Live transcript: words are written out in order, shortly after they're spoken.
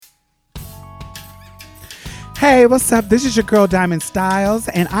Hey, what's up? This is your girl Diamond Styles,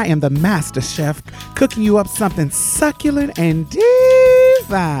 and I am the master chef cooking you up something succulent and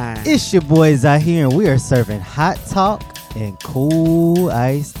divine. It's your boys out here, and we are serving hot talk and cool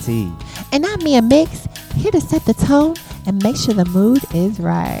iced tea. And I'm Mia Mix, here to set the tone and make sure the mood is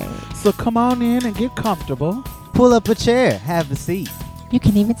right. So come on in and get comfortable. Pull up a chair, have a seat. You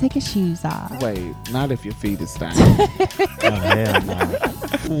can even take your shoes off. Wait, not if your feet is stank. Oh, hell no.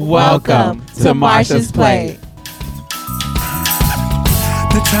 Welcome to Marsha's Plate.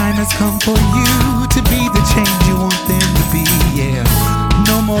 The time has come for you to be the change you want them to be, yeah.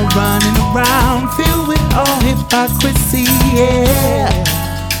 No more running around filled with all hypocrisy, yeah.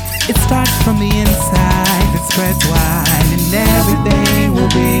 It starts from the inside, it spreads wide, and everything will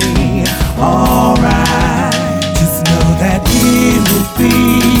be alright. Just know that it will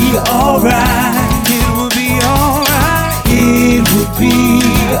be alright. It will be alright. It will be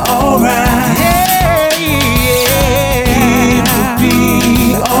alright. Yeah, yeah. It will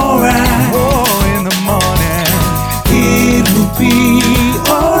be alright. Oh, in the morning. It will be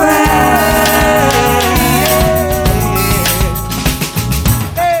alright.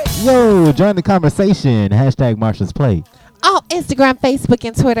 Yo, join the conversation. Hashtag Marsha's Plate. On Instagram, Facebook,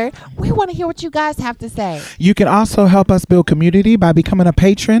 and Twitter, we want to hear what you guys have to say. You can also help us build community by becoming a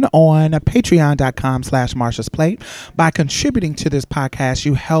patron on patreon.com/Marsha's Plate. By contributing to this podcast,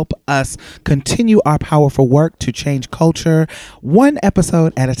 you help us continue our powerful work to change culture one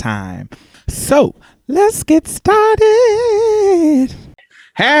episode at a time. So let's get started.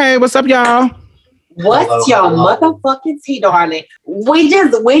 Hey, what's up, y'all? What's your motherfucking tea, darling? We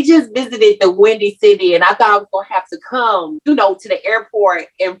just visited the Windy City, and I thought I was gonna have to come, to the airport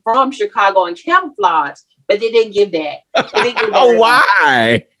and from Chicago in camouflage, but they didn't give that. Oh,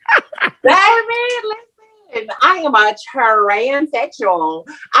 why? Baby, listen, I am a transsexual.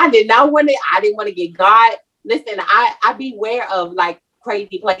 I didn't want to get got. Listen, I beware of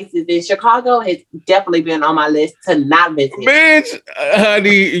crazy places, and Chicago has definitely been on my list to not visit. Bitch,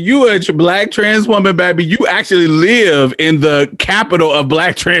 honey, you a black trans woman, baby. You actually live in the capital of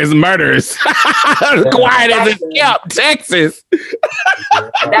black trans murders. Quiet as it's kept, Texas.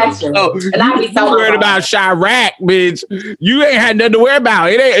 That's true. And I be so worried about Chirac, bitch. You ain't had nothing to worry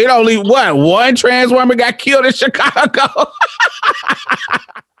about. It only one trans woman got killed in Chicago.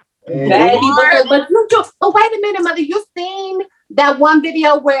 Baby, but wait a minute, mother. You seen that one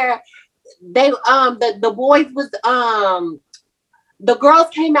video where they the boys was the girls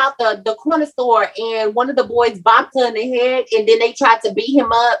came out the corner store and one of the boys bopped her in the head and then they tried to beat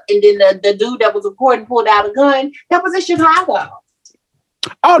him up and then the dude that was recording pulled out a gun. That was in Chicago.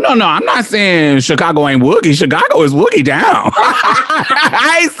 Oh, no, I'm not saying Chicago ain't woogie. Chicago is woogie down.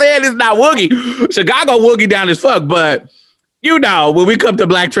 I ain't saying it's not woogie. Chicago woogie down as fuck, but when we come to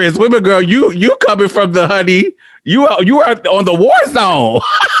black trans women, girl, you coming from the honey. You are on the war zone.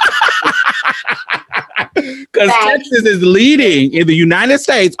 Because Texas is leading in the United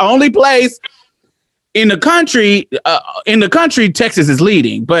States. Only place in the country, Texas is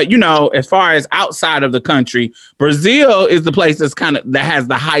leading. But as far as outside of the country, Brazil is the place that has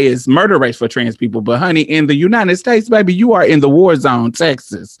the highest murder rates for trans people. But honey, in the United States, baby, you are in the war zone,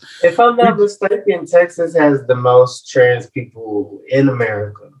 Texas. If I'm not mistaken, Texas has the most trans people in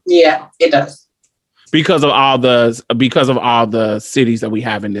America. Yeah, it does. Because of all the cities that we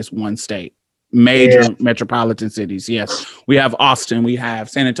have in this one state. Major metropolitan cities. Yes. We have Austin, we have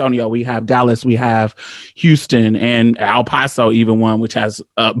San Antonio, we have Dallas, we have Houston, and El Paso, even one which has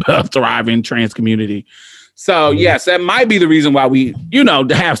a thriving trans community. So yes, that might be the reason why we,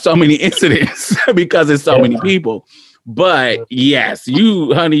 have so many incidents because it's so many people. But yes, you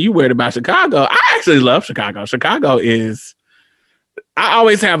worried about Chicago. I actually love Chicago. I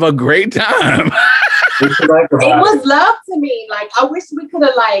always have a great time. It was love to me. I wish we could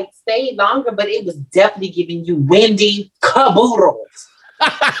have stayed longer, but it was definitely giving you windy caboodles.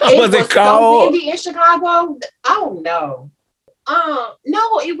 Was it cold? So windy in Chicago? Oh no.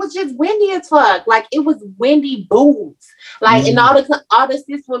 No, it was just windy as fuck. It was windy boots. And all the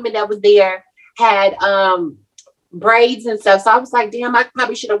cis women that was there had braids and stuff. So I was like, damn, I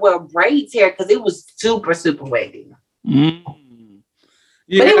probably should have worn braids here because it was super, super windy.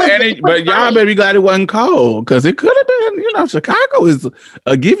 Yeah, but y'all better be glad it wasn't cold because it could have been, Chicago is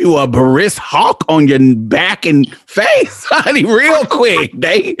give you a Boris Hawk on your back and face, honey, real quick.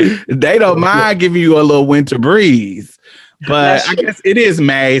 They don't mind giving you a little winter breeze. But I guess it is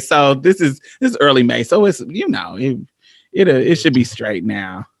May, so this is early May, so it's it should be straight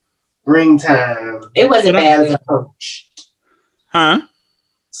now. Springtime. It wasn't bad as approach. Huh?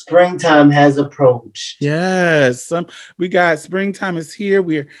 Springtime has approached. Yes. We got springtime is here.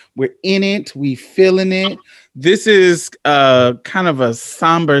 We're in it. We feeling it. this is kind of a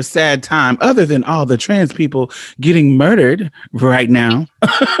somber, sad time, other than all the trans people getting murdered right now.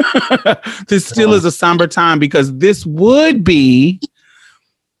 This still is a somber time because this would be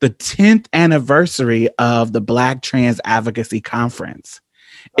the 10th anniversary of the Black Trans Advocacy Conference.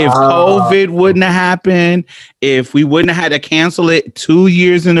 If COVID wouldn't have happened, if we wouldn't have had to cancel it 2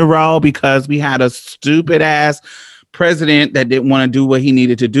 years in a row because we had a stupid ass president that didn't want to do what he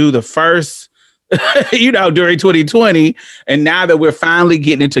needed to do the first, during 2020. And now that we're finally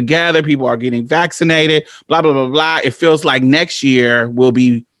getting it together, people are getting vaccinated, blah, blah, blah, blah. It feels like next year we'll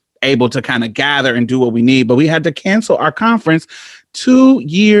be able to kind of gather and do what we need. But we had to cancel our conference 2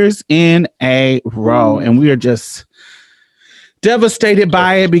 years in a row. And we are just devastated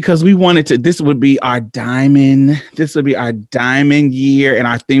by it because we wanted to, this would be our diamond year, and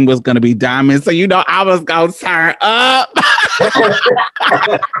our theme was going to be diamond. So, I was going to turn up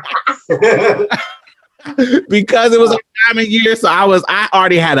because it was a diamond year. So I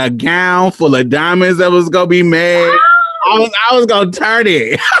already had a gown full of diamonds that was going to be made. I was going to turn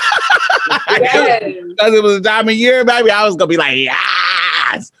it. Because it was a diamond year, baby. I was going to be like,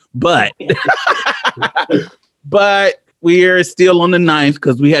 yes. But we're still on the 9th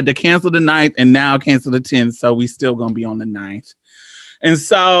because we had to cancel the 9th and now cancel the 10th. So we still going to be on the 9th. And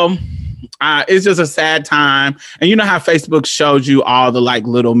so it's just a sad time. And you know how Facebook showed you all the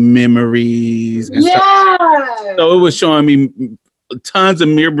little memories and stuff? So it was showing me tons of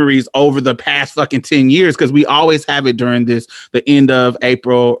memories over the past fucking 10 years because we always have it during the end of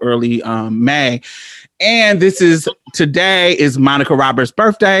April, early May. And today is Monica Roberts'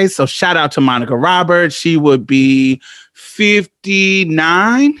 birthday. So shout out to Monica Roberts. She would be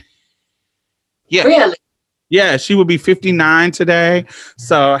 59. Yeah. Really? Yeah, she would be 59 today.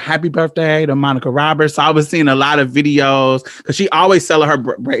 So happy birthday to Monica Roberts. So I was seeing a lot of videos because she always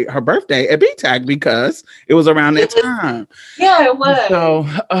celebrated her birthday at BTAC because it was around that time. Yeah, it was.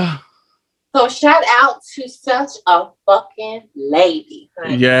 So shout out to such a fucking lady.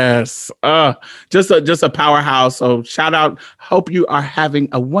 Honey. Yes. Just a powerhouse. So shout out. Hope you are having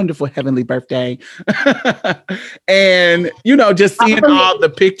a wonderful heavenly birthday. And, just seeing all the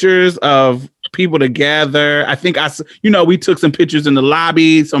pictures of people together. I think we took some pictures in the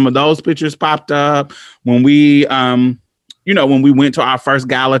lobby. Some of those pictures popped up when we, when we went to our first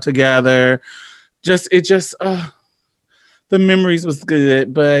gala together. The memories was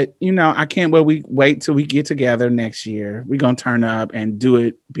good, but I can't wait till we get together next year. We're gonna turn up and do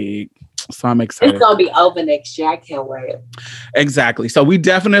it big. So I'm excited. It's gonna be over next year. I can't wait. Exactly. So we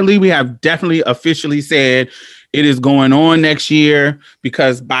have definitely officially said it is going on next year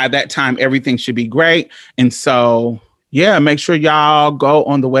because by that time everything should be great. And so make sure y'all go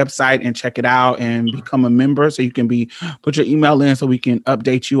on the website and check it out and become a member so you can put your email in so we can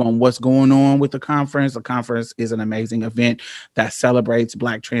update you on what's going on with the conference. The conference is an amazing event that celebrates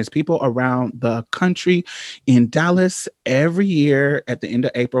Black trans people around the country in Dallas every year at the end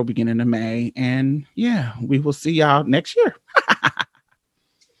of April, beginning of May. And we will see y'all next year.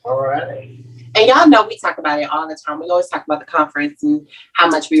 All right. And y'all know we talk about it all the time. We always talk about the conference and how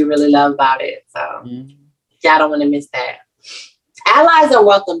much we really love about it. So y'all don't want to miss that. Allies are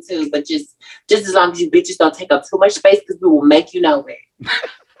welcome too, but just as long as you bitches don't take up too much space because we will make you know it.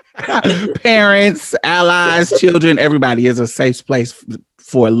 Parents, allies, children, everybody is a safe place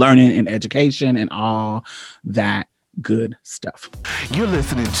for learning and education and all that good stuff. You're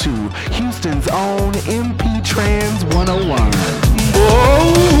listening to Houston's own MP Trans 101.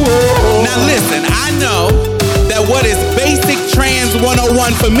 Whoa. Now listen, I know that what is basic Trans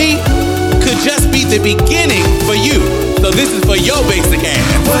 101 for me could just be the beginning for you. So this is for your basic ass.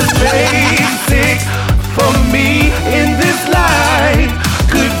 What's basic for me in this life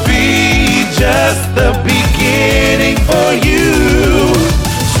could be just the beginning for you.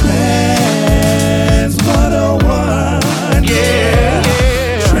 Trans 101, yeah.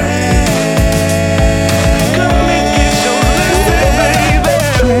 Trans. Come and get your lesson, baby.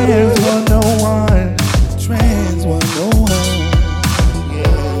 Trans 101. Trans 101.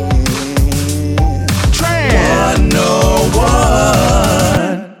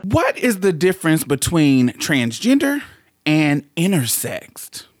 What is the difference between transgender and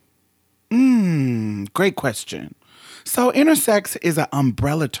intersexed? Great question. So intersex is an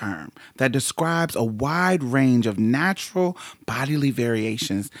umbrella term that describes a wide range of natural bodily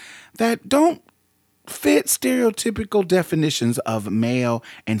variations that don't fit stereotypical definitions of male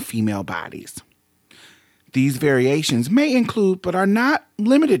and female bodies. These variations may include, but are not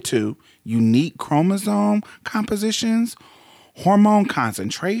limited to, unique chromosome compositions, hormone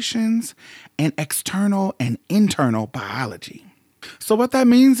concentrations, and external and internal biology. So what that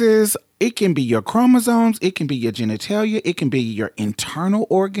means is it can be your chromosomes, it can be your genitalia, it can be your internal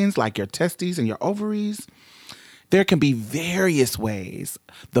organs like your testes and your ovaries. There can be various ways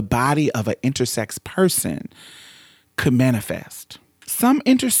the body of an intersex person could manifest. Some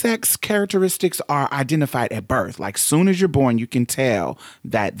intersex characteristics are identified at birth. Like soon as you're born, you can tell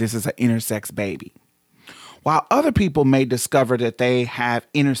that this is an intersex baby. While other people may discover that they have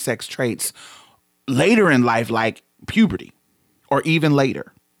intersex traits later in life, like puberty, or even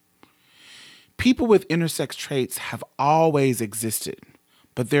later. People with intersex traits have always existed,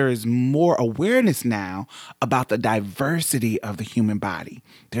 but there is more awareness now about the diversity of the human body.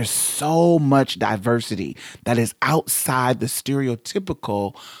 There's so much diversity that is outside the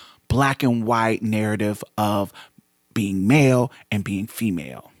stereotypical black and white narrative of being male and being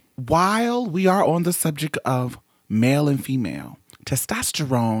female. While we are on the subject of male and female,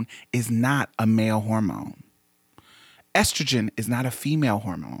 testosterone is not a male hormone. Estrogen is not a female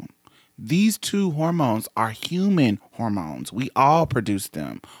hormone. These two hormones are human hormones. We all produce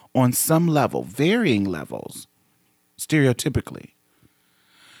them on some level, varying levels, stereotypically.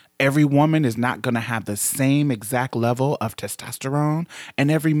 Every woman is not going to have the same exact level of testosterone, and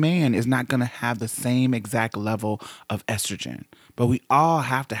every man is not going to have the same exact level of estrogen. But we all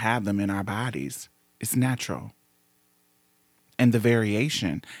have to have them in our bodies. It's natural. And the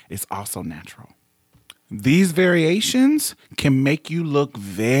variation is also natural. These variations can make you look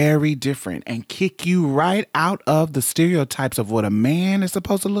very different and kick you right out of the stereotypes of what a man is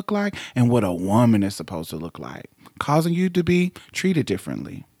supposed to look like and what a woman is supposed to look like, causing you to be treated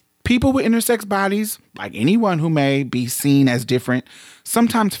differently. People with intersex bodies, like anyone who may be seen as different,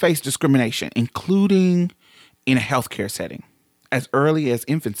 sometimes face discrimination, including in a healthcare setting, as early as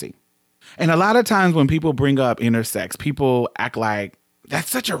infancy. And a lot of times when people bring up intersex, people act like that's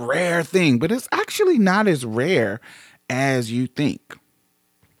such a rare thing, but it's actually not as rare as you think.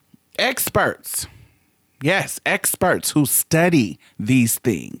 Experts. Yes, experts who study these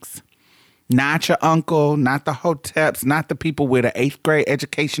things. Not your uncle, not the hoteps, not the people with an 8th grade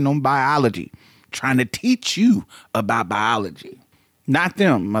education on biology trying to teach you about biology. Not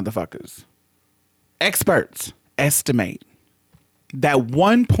them, motherfuckers. Experts estimate that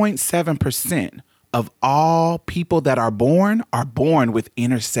 1.7% of all people that are born with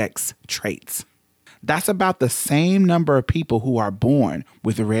intersex traits. That's about the same number of people who are born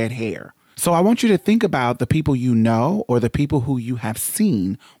with red hair. So I want you to think about the people you know or the people who you have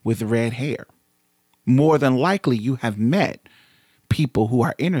seen with red hair. More than likely, you have met people who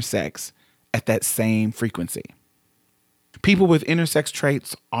are intersex at that same frequency. People with intersex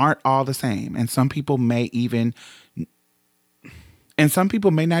traits aren't all the same, and some people may not even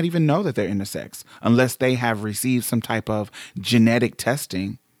know that they're intersex unless they have received some type of genetic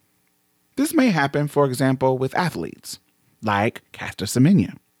testing. This may happen, for example, with athletes like Caster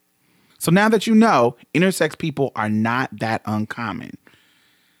Semenya. So now that you know, intersex people are not that uncommon.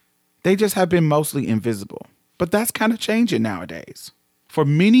 They just have been mostly invisible. But that's kind of changing nowadays. For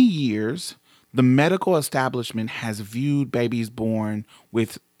many years, the medical establishment has viewed babies born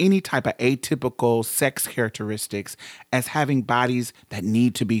with any type of atypical sex characteristics as having bodies that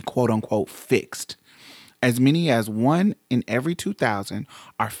need to be quote unquote fixed. As many as 1 in every 2,000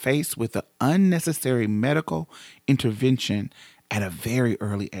 are faced with the unnecessary medical intervention at a very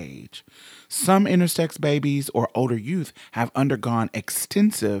early age. Some intersex babies or older youth have undergone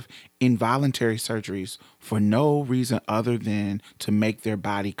extensive involuntary surgeries for no reason other than to make their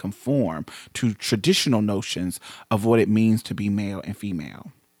body conform to traditional notions of what it means to be male and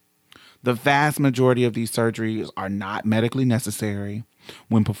female. The vast majority of these surgeries are not medically necessary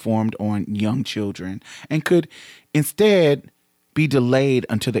when performed on young children and could instead be delayed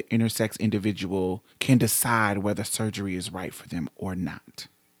until the intersex individual can decide whether surgery is right for them or not.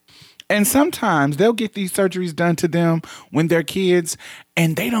 And sometimes they'll get these surgeries done to them when they're kids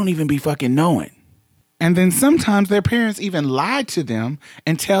and they don't even be fucking knowing. And then sometimes their parents even lie to them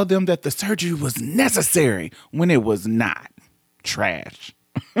and tell them that the surgery was necessary when it was not. Trash.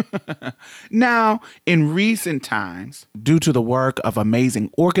 Now, in recent times, due to the work of amazing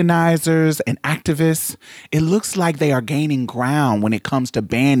organizers and activists, it looks like they are gaining ground when it comes to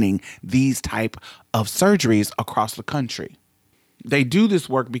banning these type of surgeries across the country. They do this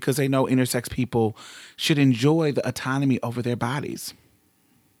work because they know intersex people should enjoy the autonomy over their bodies,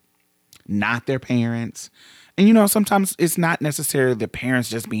 not their parents. And sometimes it's not necessarily the parents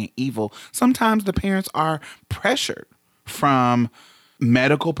just being evil. Sometimes the parents are pressured from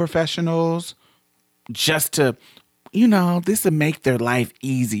medical professionals just to, this will make their life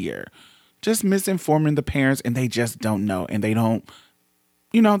easier. Just misinforming the parents and they just don't know. And they don't,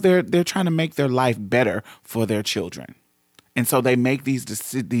 they're trying to make their life better for their children. And so they make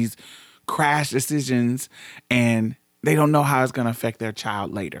these crash decisions, and they don't know how it's going to affect their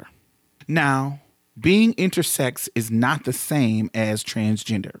child later. Now, being intersex is not the same as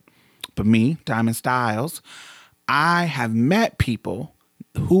transgender. But me, Diamond Styles, I have met people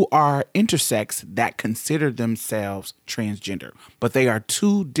who are intersex that consider themselves transgender, but they are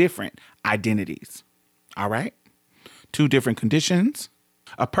two different identities. All right? Two different conditions.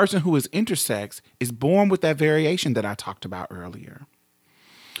 A person who is intersex is born with that variation that I talked about earlier.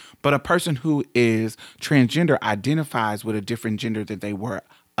 But a person who is transgender identifies with a different gender that they were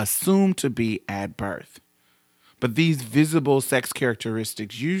assumed to be at birth. But these visible sex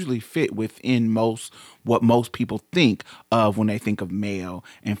characteristics usually fit within what most people think of when they think of male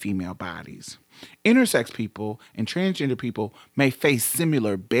and female bodies. Intersex people and transgender people may face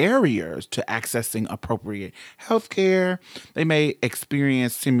similar barriers to accessing appropriate health care. They may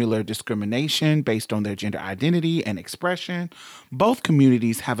experience similar discrimination based on their gender identity and expression. Both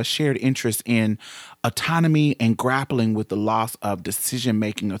communities have a shared interest in autonomy and grappling with the loss of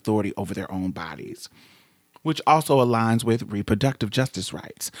decision-making authority over their own bodies, which also aligns with reproductive justice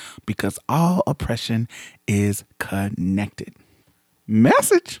rights, because all oppression is connected.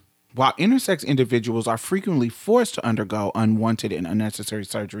 Message. While intersex individuals are frequently forced to undergo unwanted and unnecessary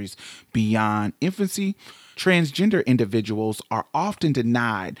surgeries beyond infancy, transgender individuals are often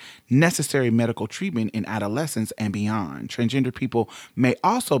denied necessary medical treatment in adolescence and beyond. Transgender people may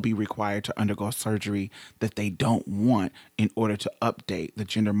also be required to undergo surgery that they don't want in order to update the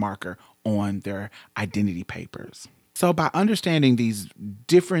gender marker on their identity papers. So by understanding these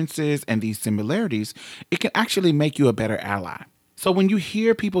differences and these similarities, it can actually make you a better ally. So when you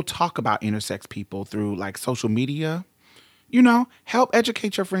hear people talk about intersex people through like social media, help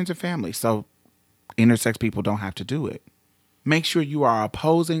educate your friends and family so intersex people don't have to do it. Make sure you are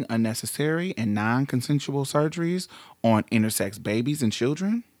opposing unnecessary and non-consensual surgeries on intersex babies and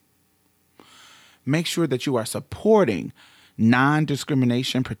children. Make sure that you are supporting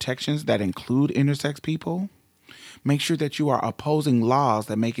non-discrimination protections that include intersex people. Make sure that you are opposing laws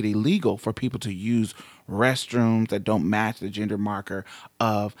that make it illegal for people to use restrooms that don't match the gender marker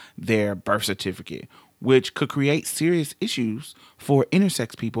of their birth certificate, which could create serious issues for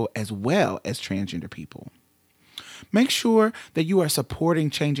intersex people as well as transgender people. Make sure that you are supporting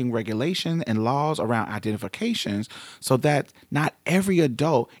changing regulations and laws around identifications so that not every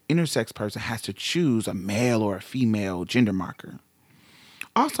adult intersex person has to choose a male or a female gender marker.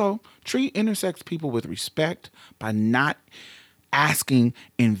 Also, treat intersex people with respect by not asking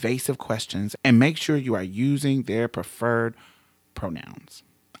invasive questions, and make sure you are using their preferred pronouns.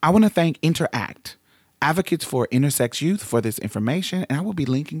 I want to thank Interact, advocates for intersex youth, for this information, and I will be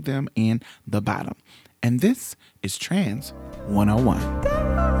linking them in the bottom. And this is Trans 101.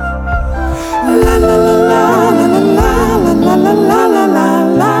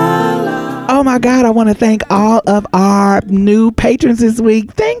 Oh my God, I want to thank all of our new patrons this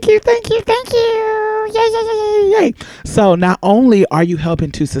week. Thank you. Yay. So not only are you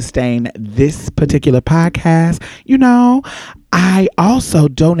helping to sustain this particular podcast, I also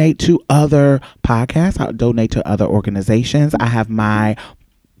donate to other podcasts. I donate to other organizations. I have my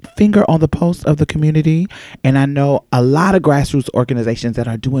finger on the pulse of the community, and I know a lot of grassroots organizations that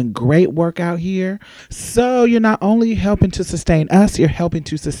are doing great work out here. So you're not only helping to sustain us, you're helping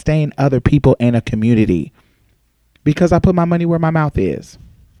to sustain other people in a community, because I put my money where my mouth is.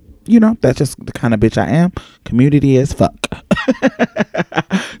 That's just the kind of bitch I am. Community as fuck.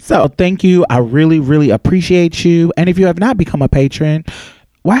 So thank you. I really, really appreciate you. And if you have not become a patron,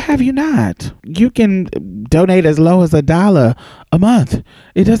 why have you not? You can donate as low as $1 a month.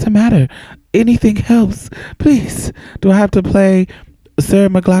 It doesn't matter. Anything helps. Please. Do I have to play Sarah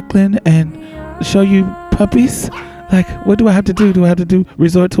McLachlan and show you puppies? Like, what do I have to do? Do I have to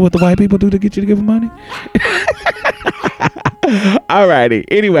resort to what the white people do to get you to give them money? Alrighty.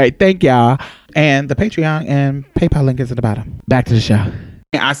 Anyway, thank y'all. And the Patreon and PayPal link is at the bottom. Back to the show.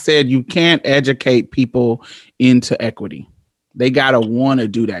 I said you can't educate people into equity. They gotta want to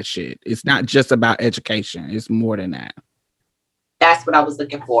do that shit. It's not just about education. It's more than that. That's what I was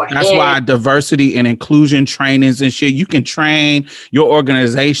looking for. That's why diversity and inclusion trainings and shit, you can train your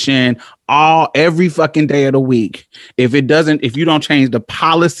organization every fucking day of the week. If you don't change the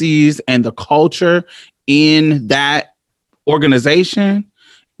policies and the culture in that organization,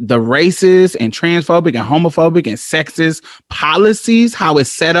 the racist and transphobic and homophobic and sexist policies, how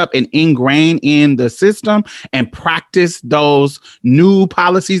it's set up and ingrained in the system, and practice those new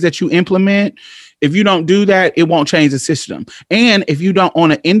policies that you implement. If you don't do that, it won't change the system. And if you don't,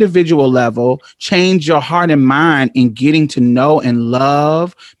 on an individual level, change your heart and mind in getting to know and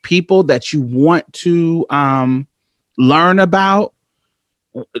love people that you want to learn about,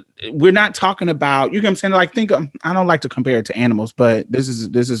 we're not talking about, you know what I'm saying? Like, I don't like to compare it to animals, but this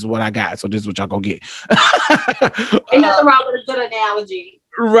is what I got. So this is what y'all gonna get. Ain't nothing wrong with a good analogy.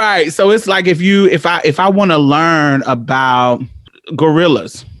 Right. So it's like if I want to learn about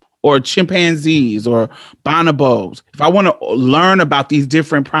gorillas or chimpanzees or bonobos, if I want to learn about these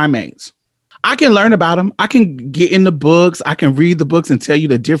different primates, I can learn about them. I can get in the books. I can read the books and tell you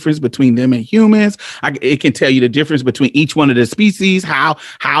the difference between them and humans. It can tell you the difference between each one of the species, how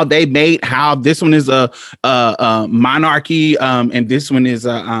they mate, how this one is a monarchy, and this one is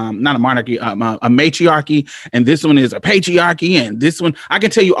not a monarchy, a matriarchy, and this one is a patriarchy, and this one, I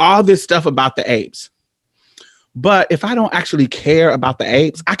can tell you all this stuff about the apes. But if I don't actually care about the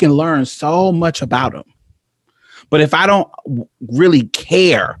apes, I can learn so much about them. But if I don't really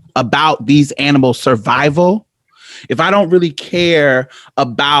care about these animals' survival, if I don't really care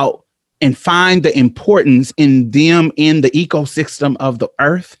about and find the importance in them in the ecosystem of the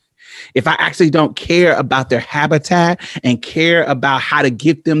earth, if I actually don't care about their habitat and care about how to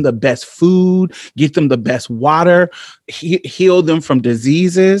get them the best food, get them the best water, heal them from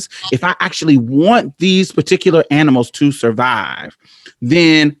diseases, if I actually want these particular animals to survive,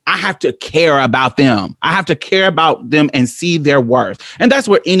 then I have to care about them. I have to care about them and see their worth. And that's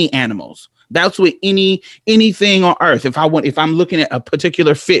where any animals, that's with anything on earth. If I'm looking at a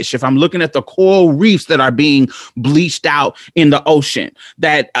particular fish, if I'm looking at the coral reefs that are being bleached out in the ocean,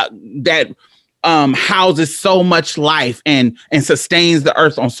 that houses so much life and sustains the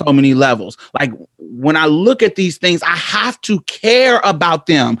earth on so many levels. Like, when I look at these things, I have to care about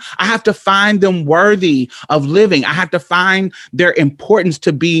them. I have to find them worthy of living. I have to find their importance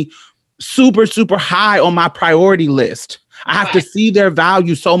to be super, super high on my priority list. I have to see their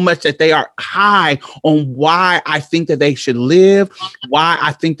value so much that they are high on why I think that they should live, why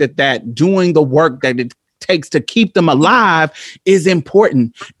I think that doing the work that it takes to keep them alive is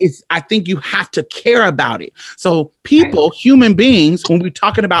important. I think you have to care about it. So people, human beings, when we're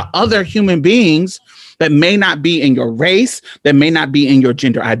talking about other human beings that may not be in your race, that may not be in your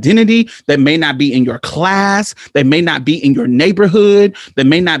gender identity, that may not be in your class, that may not be in your neighborhood, that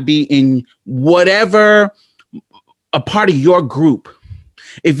may not be in whatever a part of your group.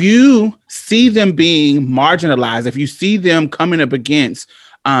 If you see them being marginalized, if you see them coming up against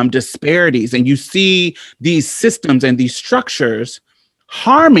disparities, and you see these systems and these structures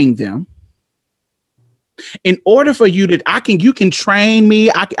harming them, in order for you to, you can train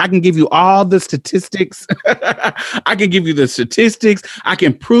me. I can give you all the statistics. I can give you the statistics. I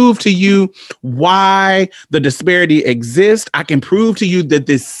can prove to you why the disparity exists. I can prove to you that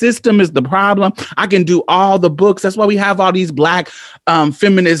this system is the problem. I can do all the books. That's why we have all these Black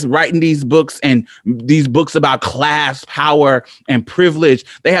feminists writing these books, and these books about class, power, and privilege.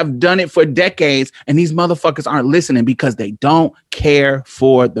 They have done it for decades, and these motherfuckers aren't listening because they don't care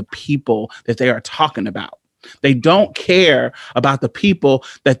for the people that they are talking about. They don't care about the people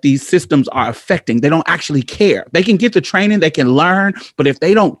that these systems are affecting. They don't actually care. They can get the training, they can learn, but if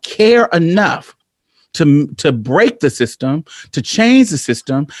they don't care enough to break the system, to change the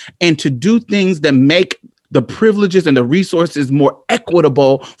system, and to do things that make the privileges and the resources more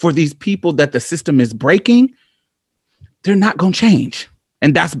equitable for these people that the system is breaking, they're not going to change.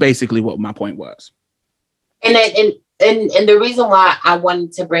 And that's basically what my point was. And the reason why I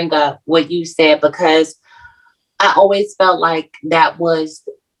wanted to bring up what you said, because I always felt like that was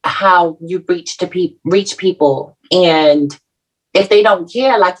how you reach people. And if they don't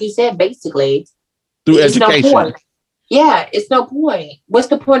care, like you said, basically, through education. No point. Yeah, it's no point. What's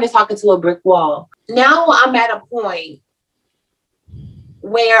the point of talking to a brick wall? Now I'm at a point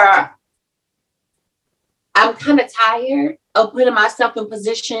where I'm kind of tired of putting myself in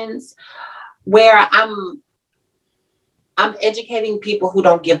positions where I'm educating people who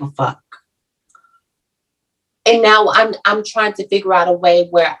don't give a fuck. And now I'm trying to figure out a way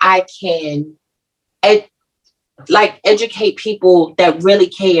where I can educate people that really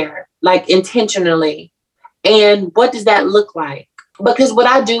care, like intentionally. And what does that look like? Because what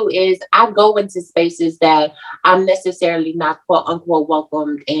I do is I go into spaces that I'm necessarily not quote unquote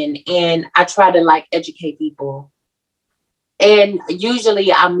welcomed in, and I try to like educate people. And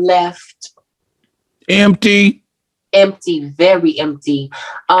usually I'm left empty, very empty,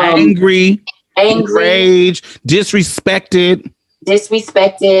 angry, rage, disrespected.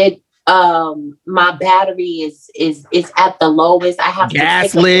 My battery is at the lowest. I have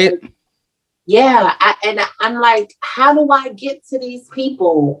gaslit. Yeah, I'm like, how do I get to these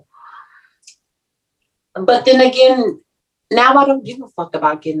people? But then again, now I don't give a fuck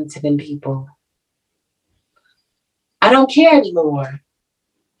about getting to them people. I don't care anymore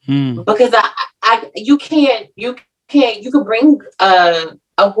because you can't can bring a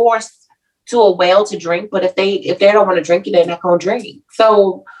horse to a well to drink, but if they don't want to drink it, they're not gonna drink.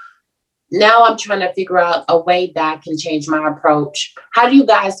 So now I'm trying to figure out a way that I can change my approach. How do you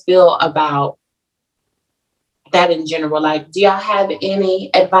guys feel about that in general? Like, do y'all have any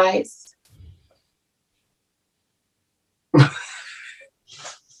advice?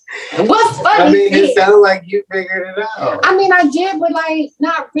 What's funny? I mean, it sounded like you figured it out. I mean, I did, but like,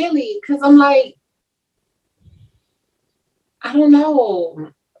 not really, because I'm like, I don't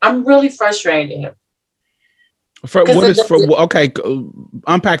know. I'm really frustrated. Okay,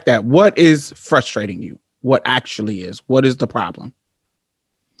 unpack that. What is frustrating you? What actually is? What is the problem?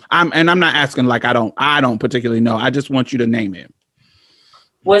 I'm not asking like I don't particularly know. I just want you to name it.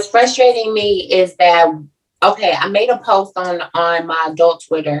 What's frustrating me is that, okay, I made a post on my adult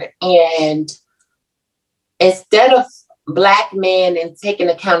Twitter, and instead of Black men and taking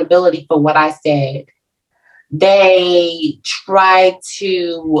accountability for what I said, they try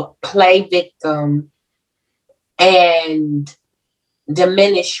to play victim and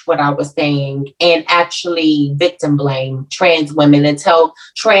diminish what I was saying and actually victim blame trans women and tell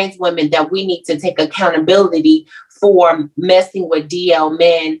trans women that we need to take accountability for messing with DL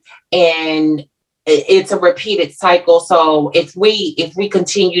men, and it's a repeated cycle. So if we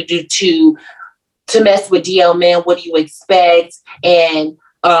continue to mess with DL men, what do you expect? And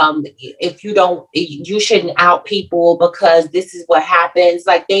if you don't, you shouldn't out people because this is what happens.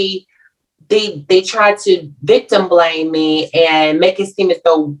 Like they try to victim blame me and make it seem as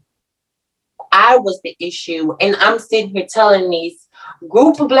though I was the issue. And I'm sitting here telling these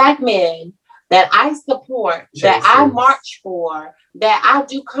group of Black men that I support, that I march for, that I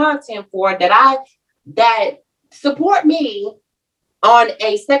do content for, that support me on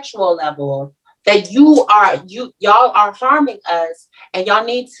a sexual level, that y'all are harming us, and y'all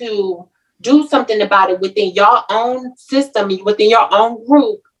need to do something about it within your own system, within your own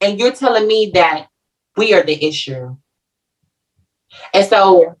group. And you're telling me that we are the issue. And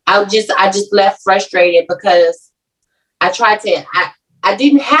so I just left frustrated because I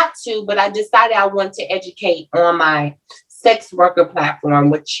didn't have to, but I decided I wanted to educate on my sex worker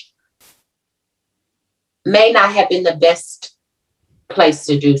platform, which may not have been the best place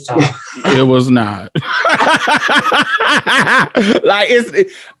to do so. It was not. Like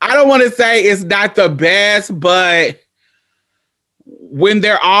I don't want to say it's not the best, but when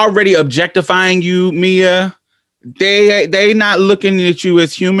they're already objectifying you, Mia, they not looking at you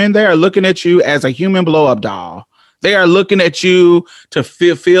as human. They are looking at you as a human blow-up doll. They are looking at you to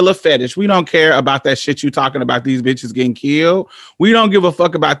feel a fetish. We don't care about that shit you talking about, these bitches getting killed. We don't give a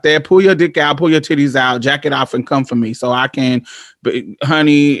fuck about that. Pull your dick out, pull your titties out, jack it off and come for me so I can,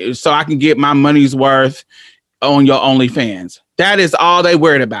 honey, so I can get my money's worth on your OnlyFans. That is all they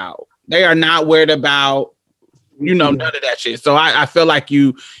worried about. They are not worried about, none of that shit. So I feel like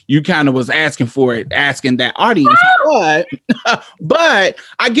you kind of was asking for it, asking that audience. But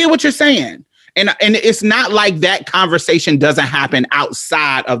I get what you're saying. And it's not like that conversation doesn't happen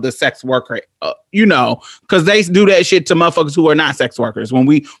outside of the sex worker, because they do that shit to motherfuckers who are not sex workers. When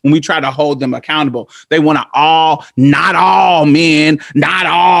we try to hold them accountable, they want to not all men, not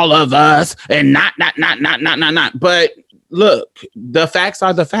all of us, and not. But look, the facts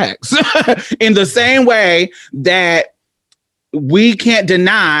are the facts. In the same way that we can't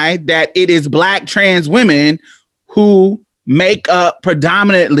deny that it is Black trans women who make up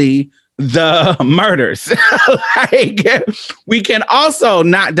predominantly the murders. Like, we can also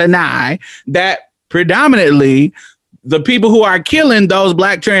not deny that predominantly the people who are killing those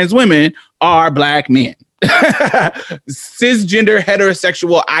Black trans women are Black men. Cisgender,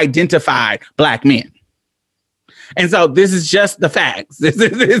 heterosexual, identified Black men. And so this is just the facts. This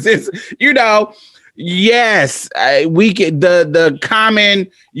is yes, we can, the common,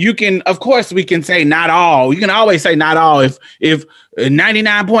 you can, of course we can say not all. You can always say not all. If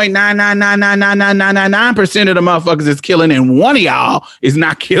 99.9999999% of the motherfuckers is killing and one of y'all is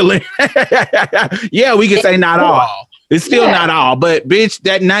not killing, yeah, we can say not all. It's still not all, but bitch,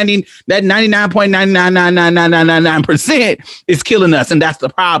 that 99.9999999% is killing us, and that's the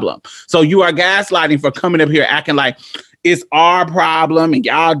problem. So you are gaslighting for coming up here acting like it's our problem and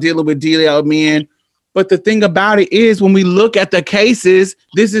y'all dealing with DL men. But the thing about it is, when we look at the cases,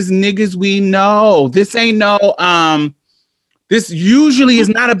 this is niggas we know. This ain't no this usually is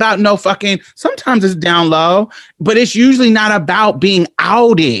not about no fucking, sometimes it's down low, but it's usually not about being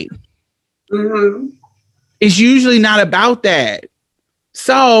outed. Mm-hmm. It's usually not about that.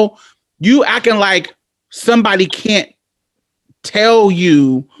 So you acting like somebody can't tell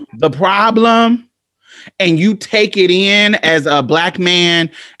you the problem and you take it in as a Black man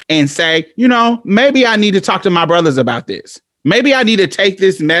and say, you know, maybe I need to talk to my brothers about this. Maybe I need to take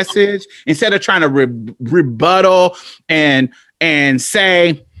this message instead of trying to rebuttal and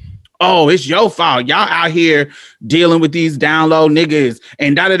say, oh, it's your fault. Y'all out here dealing with these down low niggas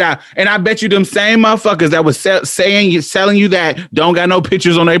and da-da-da. And I bet you them same motherfuckers that was selling you that don't got no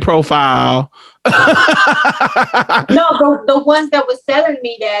pictures on their profile. No, the ones that was selling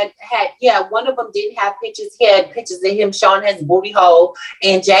me that had, one of them didn't have pictures. He had pictures of him showing his booty hole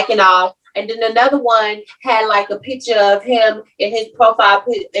and jacking off. And then another one had like a picture of him in his profile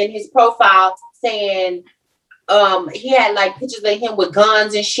saying, he had like pictures of him with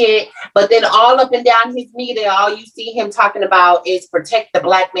guns and shit, but then all up and down his media, all you see him talking about is protect the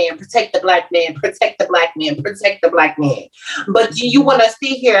black man, protect the black man, protect the black man, protect the black man. But you want to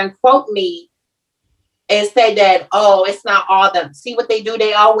sit here and quote me and say that, oh, it's not all them. See what they do?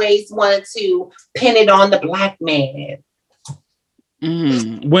 They always want to pin it on the black man.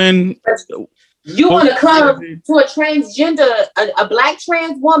 When you want to come to a transgender, a black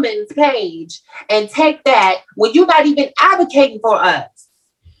trans woman's page and take that when you're not even advocating for us.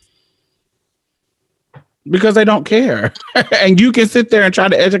 Because they don't care. And you can sit there and try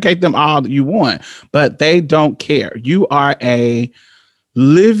to educate them all you want, but they don't care. You are a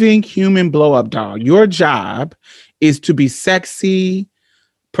living human blow up doll. Your job is to be sexy,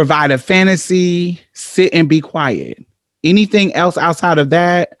 provide a fantasy, sit and be quiet. Anything else outside of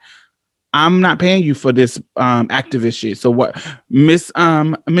that, I'm not paying you for this activist shit. So what, Miss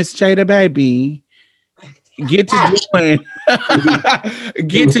Jada Baby, get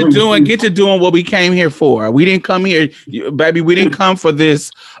to doing what we came here for. We didn't come here, baby. We didn't come for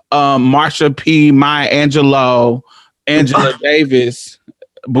this Marsha P. Maya Angelou, Angela Davis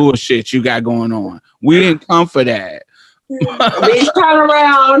bullshit you got going on. We didn't come for that. Bitch, turn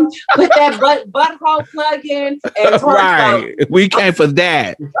around, put that butthole plug in, and right. We came for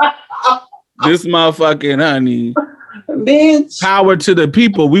that. This motherfucking honey. Bitch. Power to the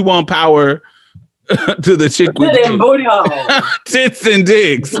people. We want power to the chick with tits and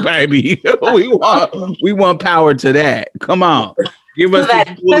dicks, baby. we want power to that. Come on. Give us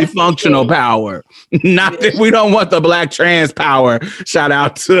this fully functional power. Not that we don't want the black trans power. Shout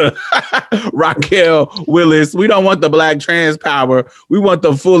out to Raquel Willis. We don't want the black trans power. We want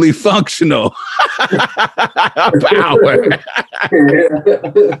the fully functional power.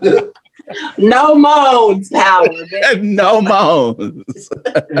 No moans power. No moans.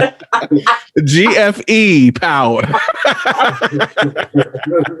 GFE power.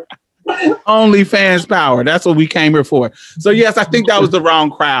 OnlyFans power. That's what we came here for. So yes, I think that was the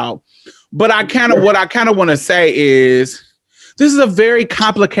wrong crowd. But what I kind of want to say is this is a very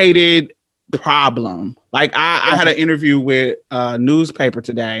complicated problem. Like I had an interview with a newspaper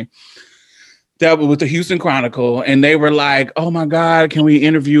today that was with the Houston Chronicle, and they were like, oh my God, can we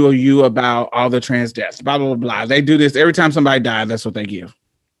interview you about all the trans deaths? Blah, blah, blah, blah. They do this every time somebody dies. That's what they give.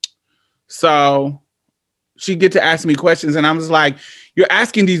 So she get to ask me questions, and I'm just like, you're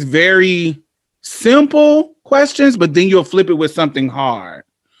asking these very simple questions, but then you'll flip it with something hard.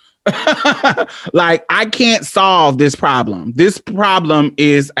 Like, I can't solve this problem. This problem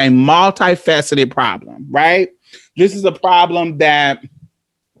is a multifaceted problem, right? This is a problem that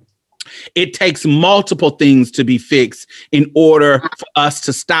it takes multiple things to be fixed in order for us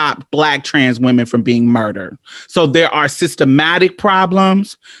to stop Black trans women from being murdered. So there are systematic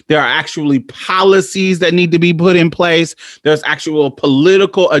problems. There are actually policies that need to be put in place. There's actual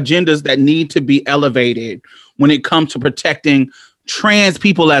political agendas that need to be elevated when it comes to protecting trans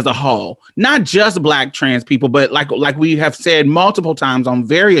people as a whole, not just Black trans people, but like we have said multiple times on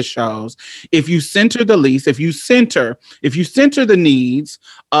various shows, if you center the least, if you center the needs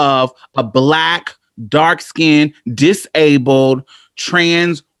of a Black, dark-skinned, disabled,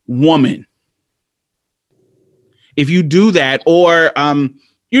 trans woman, if you do that, or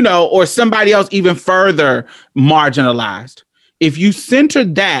or somebody else even further marginalized, if you center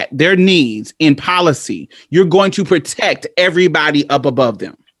their needs in policy, you're going to protect everybody up above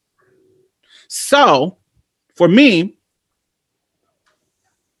them. So for me,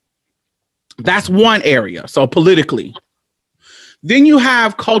 that's one area. So politically. Then you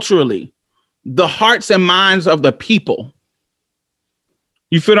have culturally, the hearts and minds of the people.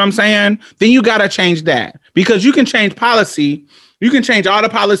 You feel what I'm saying? Then you got to change that, because you can change policy. You can change all the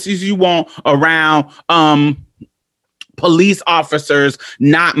policies you want around police officers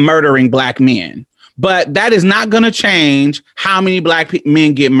not murdering Black men. But that is not going to change how many Black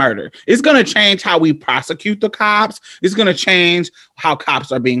men get murdered. It's going to change how we prosecute the cops. It's going to change how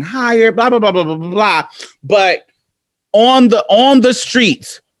cops are being hired, blah, blah, blah, blah, blah, blah. But on the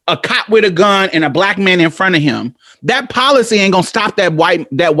streets, a cop with a gun and a Black man in front of him, that policy ain't gonna stop that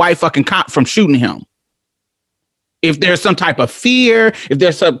white fucking cop from shooting him. If there's some type of fear, if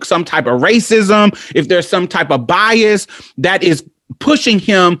there's some type of racism, if there's some type of bias that is pushing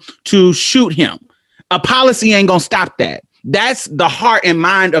him to shoot him, a policy ain't gonna stop that. That's the heart and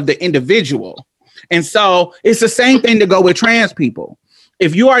mind of the individual. And so it's the same thing to go with trans people.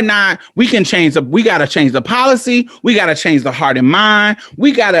 If you are not, we got to change the policy. We got to change the heart and mind.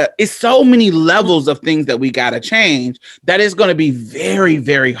 It's so many levels of things that we got to change that it's going to be very,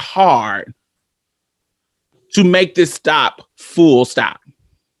 very hard to make this full stop.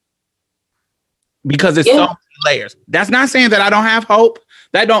 Because it's so many layers. That's not saying that I don't have hope.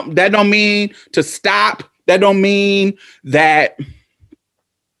 That don't mean to stop. That don't mean that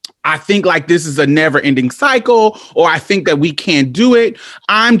I think like this is a never ending cycle, or I think that we can't do it.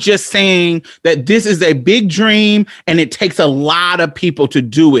 I'm just saying that this is a big dream and it takes a lot of people to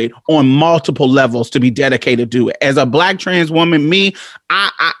do it on multiple levels to be dedicated to it. As a Black trans woman,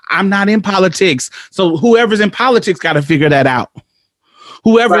 I'm not in politics. So whoever's in politics got to figure that out.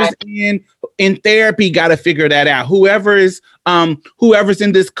 Whoever's in therapy got to figure that out. Whoever's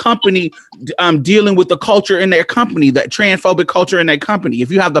in this company dealing with the culture in their company, that transphobic culture in their company.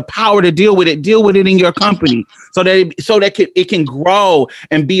 If you have the power to deal with it in your company so that it can grow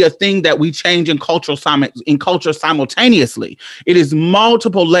and be a thing that we change in culture simultaneously. It is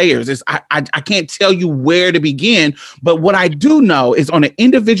multiple layers. I can't tell you where to begin, but what I do know is on an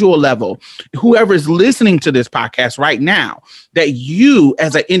individual level, whoever is listening to this podcast right now, that you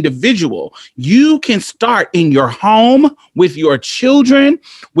as an individual, you can start in your home with your children,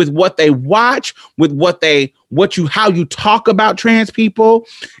 with what they watch, with how you talk about trans people.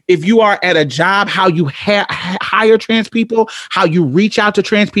 If you are at a job, how you hire trans people, how you reach out to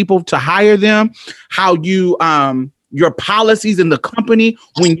trans people to hire them, how you your policies in the company.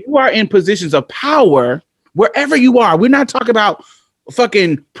 When you are in positions of power, wherever you are, we're not talking about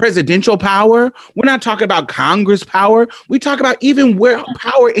fucking presidential power. We're not talking about Congress power. We talk about even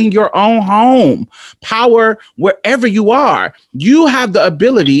power in your own home, power wherever you are. You have the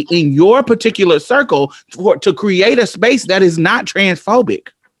ability in your particular circle to create a space that is not transphobic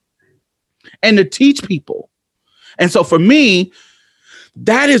and to teach people. And so for me,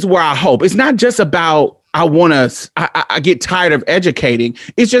 that is where I hope. It's not just about I get tired of educating.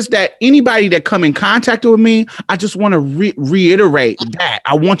 It's just that anybody that come in contact with me, I just want to reiterate that.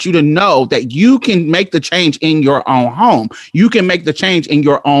 I want you to know that you can make the change in your own home. You can make the change in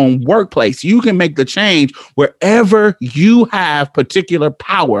your own workplace. You can make the change wherever you have particular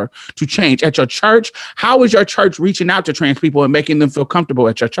power to change. At your church, how is your church reaching out to trans people and making them feel comfortable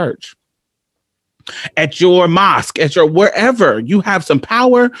at your church? At your mosque, wherever you have some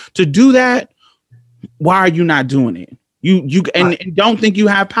power to do that, why are you not doing it? And don't think you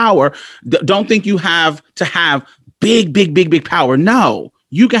have power. Don't think you have to have big power. No,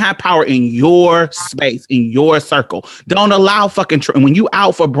 you can have power in your space, in your circle. Don't allow when you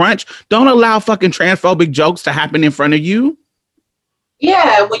out for brunch, don't allow fucking transphobic jokes to happen in front of you.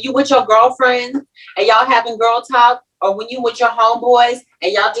 Yeah, when you with your girlfriends and y'all having girl talk, or when you with your homeboys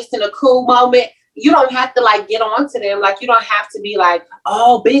and y'all just in a cool moment, you don't have to like get on to them. Like, you don't have to be like,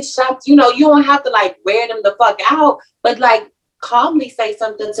 oh, bitch, stop. You don't have to like wear them the fuck out, but like calmly say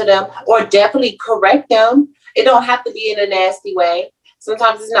something to them or definitely correct them. It don't have to be in a nasty way.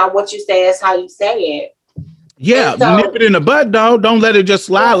 Sometimes it's not what you say, it's how you say it. Yeah, nip it in the butt, though. Don't let it just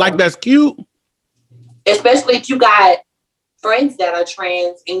slide like that's cute. Especially if you got friends that are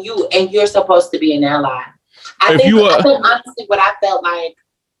trans and you're supposed to be an ally. I think honestly what I felt like,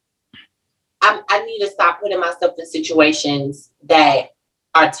 I need to stop putting myself in situations that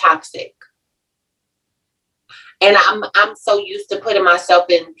are toxic. And I'm so used to putting myself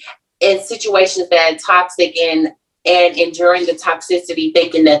in situations that are toxic and enduring the toxicity,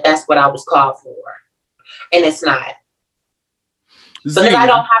 thinking that that's what I was called for. And it's not. Because I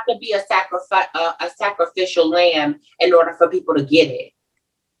don't have to be a sacrificial lamb in order for people to get it.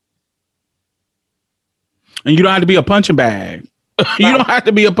 And you don't have to be a punching bag. You don't have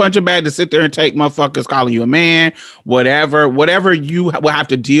to be a punching bag to sit there and take motherfuckers calling you a man, whatever you will have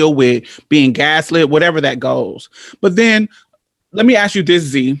to deal with, being gaslit, whatever that goes. But then let me ask you this,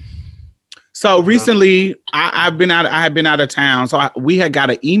 Z. So recently I have been out of town. So we had got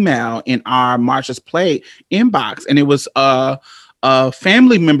an email in our Marsha's Plate inbox, and it was a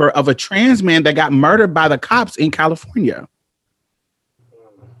family member of a trans man that got murdered by the cops in California.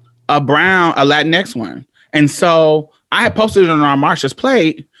 A Latinx one. And so I had posted it on our Marsha's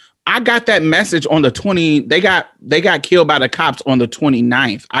Plate, I got that message on the 20. They got killed by the cops on the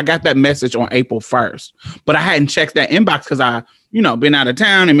 29th. I got that message on April 1st, but I hadn't checked that inbox because I, been out of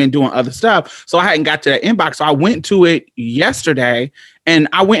town and been doing other stuff. So I hadn't got to that inbox. So I went to it yesterday and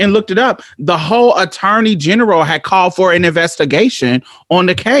I went and looked it up. The whole attorney general had called for an investigation on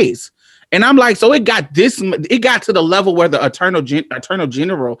the case. And I'm like, so it got to the level where the attorney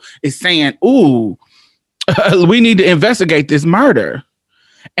general is saying, ooh, we need to investigate this murder.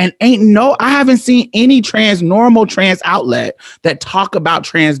 And I haven't seen any normal trans outlet that talk about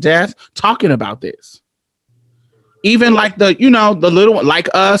trans death talking about this. Even like the little one, like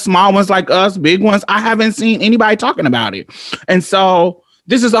us, small ones like us, big ones, I haven't seen anybody talking about it. And so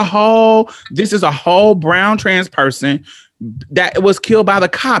this is a whole brown trans person that was killed by the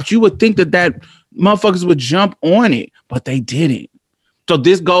cops. You would think that motherfuckers would jump on it, but they didn't. So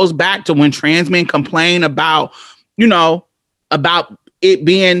this goes back to when trans men complain about it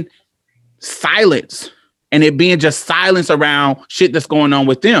being silence and it being just silence around shit that's going on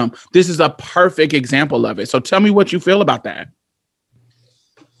with them. This is a perfect example of it. So tell me what you feel about that.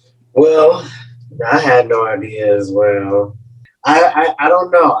 Well, I had no idea as well. I don't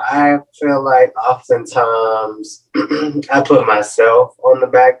know. I feel like oftentimes I put myself on the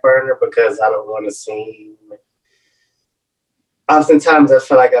back burner because I don't want to seem. Oftentimes I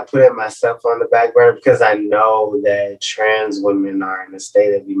feel like I put myself on the back burner because I know that trans women are in a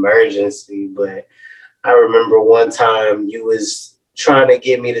state of emergency. But I remember one time you was trying to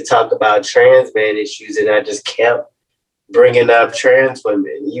get me to talk about trans man issues and I just kept bringing up trans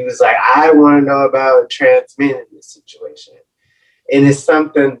women. You was like, I want to know about trans men in this situation. And it's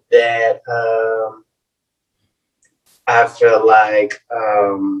something that I feel like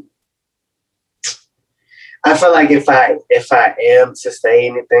if I am to say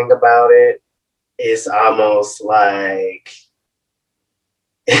anything about it, it's almost like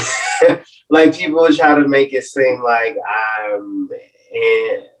like people try to make it seem like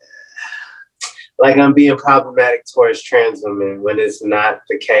I'm being problematic towards trans women when it's not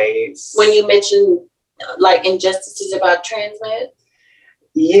the case. When you mention like injustices about trans men?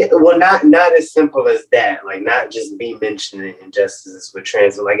 Yeah, well, not as simple as that. Like, not just me mentioning injustices with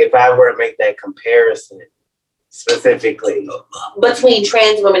trans. Like, if I were to make that comparison specifically between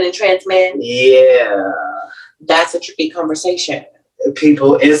trans women and trans men, yeah, that's a tricky conversation.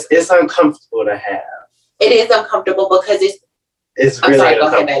 People, it's uncomfortable to have. It is uncomfortable because it's really sorry,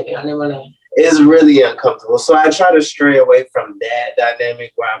 uncomfortable. okay, baby, I didn't want to. It's really uncomfortable. So I try to stray away from that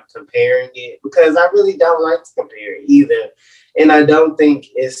dynamic where I'm comparing it because I really don't like to compare it either. And I don't think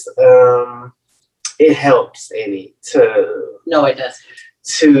it helps any to. No, it doesn't.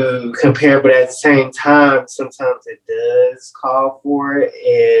 To compare, but at the same time, sometimes it does call for it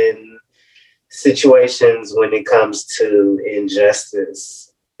in situations when it comes to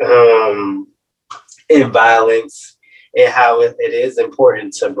injustice and violence and how it is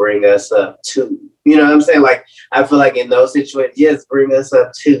important to bring us up too. You know what I'm saying? Like, I feel like in those situations, yes, bring us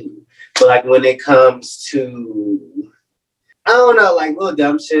up too. But like when it comes to, I don't know, like little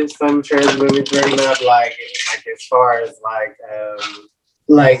dumb shit some trans women bring up, like as far as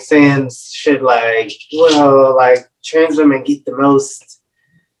like saying shit like, well, like trans women get the most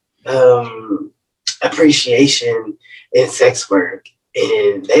appreciation in sex work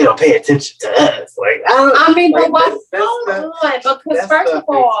and they don't pay attention to us. Like, but what's going on? Because first of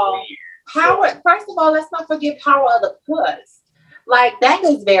all, let's not forget power of the puss. Like that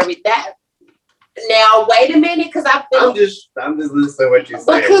is that. Now wait a minute, because I'm just listening to what you're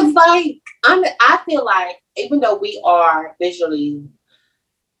saying. Because I feel like even though we are visually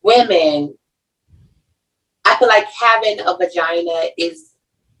women, I feel like having a vagina is.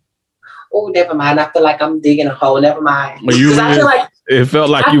 Oh, never mind. I feel like I'm digging a hole. Never mind. I feel like it felt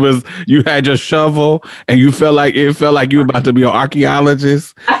like you had your shovel and it felt like you were about to be an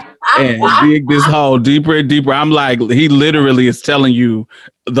archaeologist and dig this hole deeper and deeper. I'm like, he literally is telling you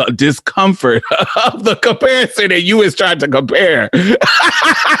the discomfort of the comparison that you is trying to compare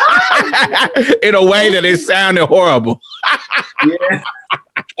in a way that it sounded horrible.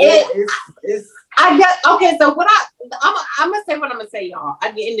 Yeah. Okay, so what I'm gonna say what I'm gonna say, y'all.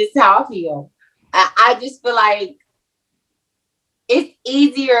 And this is how I feel. I just feel like it's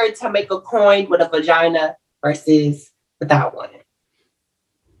easier to make a coin with a vagina versus without one.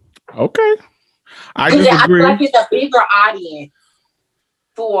 Okay, I feel like it's a bigger audience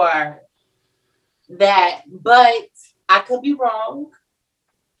for that, but I could be wrong.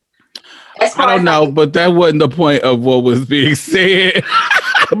 I don't know, but that wasn't the point of what was being said.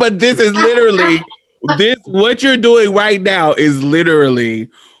 But this is literally what you're doing right now is literally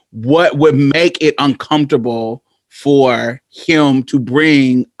what would make it uncomfortable for him to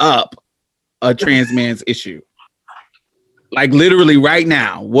bring up a trans man's issue? Like literally right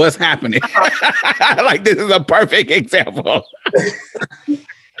now, what's happening? Like this is a perfect example.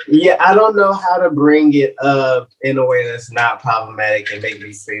 Yeah, I don't know how to bring it up in a way that's not problematic and make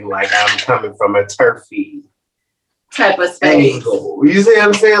me seem like I'm coming from a turfy type of space. Angle. You see what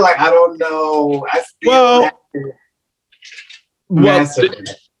I'm saying? Like, I don't know.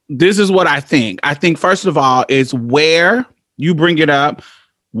 This is what I think. I think, first of all, is where you bring it up,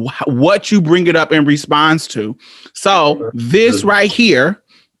 what you bring it up in response to. So this right here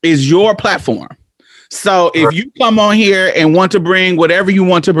is your platform. So if you come on here and want to bring whatever you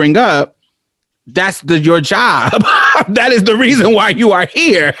want to bring up, that's your job. That is the reason why you are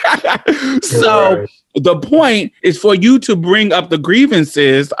here. So the point is for you to bring up the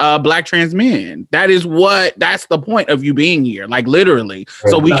grievances of Black trans men. That's the point of you being here, like literally.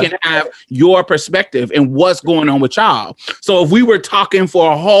 So we can have your perspective and what's going on with y'all. So if we were talking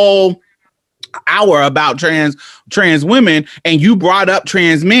for a whole hour about trans women and you brought up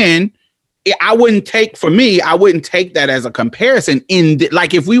trans men, I wouldn't take that as a comparison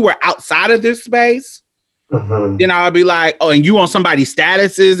like if we were outside of this space. Then I would be like, oh, and you on somebody's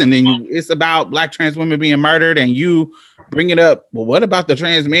statuses, and then it's about Black trans women being murdered, and you bring it up. Well, what about the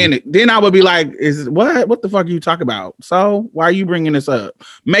trans man? Then I would be like, what the fuck are you talking about? So why are you bringing this up?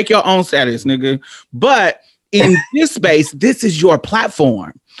 Make your own status, nigga. But in this space, this is your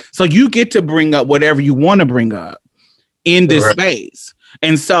platform, so you get to bring up whatever you want to bring up in this space,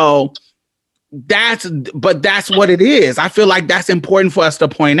 and so. That's what it is. I feel like that's important for us to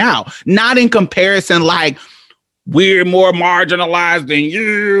point out, not in comparison, like we're more marginalized than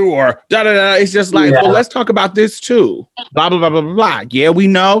you or da da da. It's just like, well, let's talk about this too. Blah, blah, blah, blah, blah, blah. Yeah, we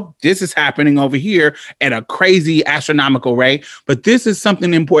know this is happening over here at a crazy astronomical rate, but this is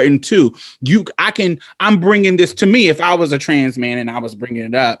something important too. I'm bringing this to me. If I was a trans man and I was bringing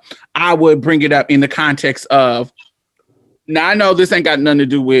it up, I would bring it up in the context of, now, I know this ain't got nothing to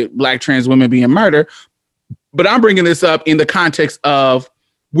do with Black trans women being murdered, but I'm bringing this up in the context of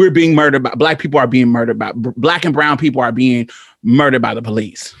we're being murdered by Black people are being murdered by Black and brown people are being murdered by the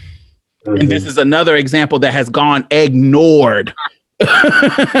police. And this is another example that has gone ignored.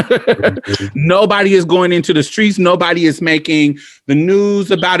 Nobody is going into the streets. Nobody is making the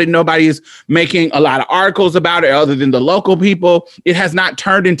news about it. Nobody is making a lot of articles about it other than the local people. It has not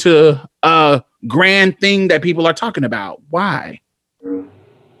turned into a grand thing that people are talking about. Why?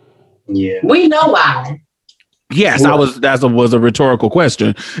 Yeah, we know why. Yes, that was a rhetorical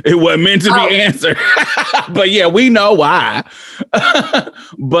question. It wasn't meant to be answered. But yeah, we know why.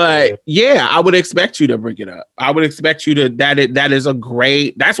 But yeah, I would expect you to bring it up. I would expect you to that is a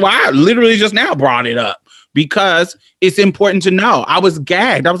great. That's why I literally just now brought it up, because it's important to know. I was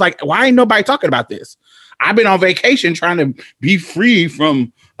gagged. I was like, why ain't nobody talking about this? I've been on vacation trying to be free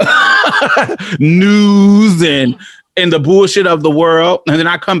from news and the bullshit of the world, and then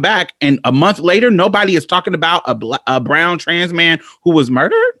I come back and a month later nobody is talking about a brown trans man who was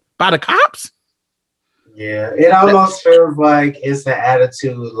murdered by the cops. Yeah, it almost feels like it's an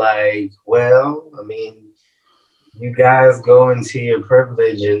attitude like, well, I mean, you guys go into your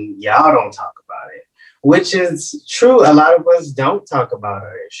privilege and y'all don't talk about it, which is true. A lot of us don't talk about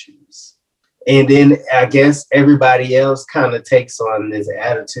our issues. And then I guess everybody else kind of takes on this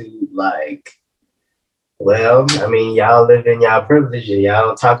attitude like, well, I mean, y'all live in y'all privilege and y'all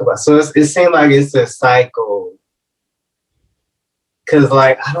don't talk about. So it seems like it's a cycle. Cause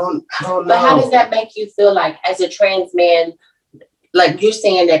like I don't know. But how does that make you feel, like as a trans man? Like you're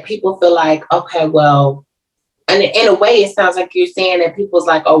saying that people feel like, okay, well, and in a way, it sounds like you're saying that people's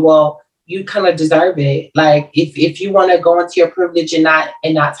like, oh, well, you kind of deserve it. Like if you want to go into your privilege and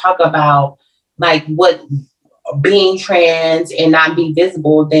not talk about like what being trans and not be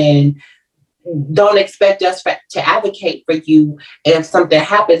visible, then don't expect us to advocate for you if something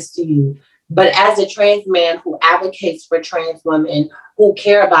happens to you. But as a trans man who advocates for trans women, who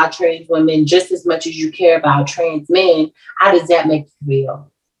care about trans women just as much as you care about trans men, how does that make you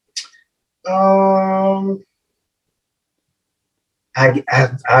feel? I'll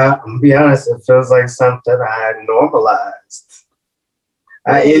be honest, it feels like something I normalized.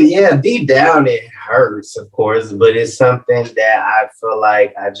 And yeah, deep down it hurts, of course, but it's something that I feel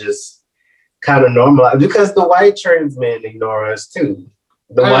like I just kind of normalized, because the white trans men ignore us too.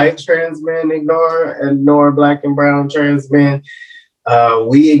 The white trans men ignore Black and brown trans men.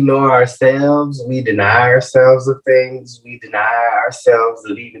 We ignore ourselves. We deny ourselves of things. We deny ourselves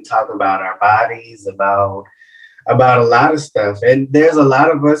of even talking about our bodies, about about a lot of stuff. And there's a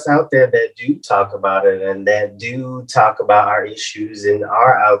lot of us out there that do talk about it and that do talk about our issues and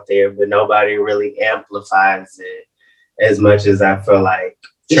are out there, but nobody really amplifies it as much as I feel like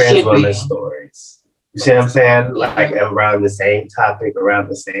trans women's stories. You see what I'm saying? Like around the same topic, around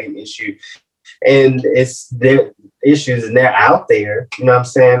the same issue. And it's their issues and they're out there, you know what I'm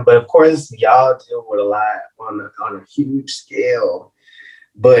saying? But of course, y'all deal with a lot on a huge scale.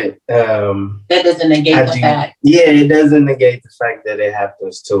 But that doesn't negate the fact. Yeah, it doesn't negate the fact that it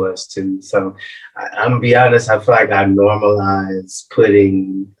happens to us too. So I'm gonna be honest, I feel like I normalize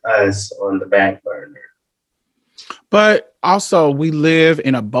putting us on the back burner. But also we live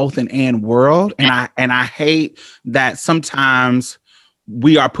in a both and world, and I hate that sometimes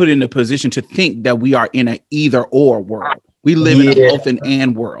we are put in a position to think that we are in an either or world. We live in a both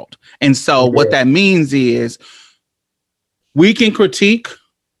and world. And so what that means is we can critique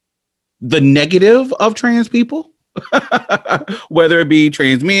the negative of trans people, whether it be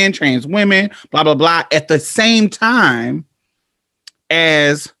trans men, trans women, blah, blah, blah, at the same time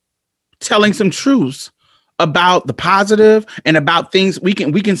as telling some truths about the positive and about things. We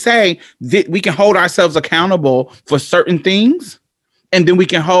can say that we can hold ourselves accountable for certain things. And then we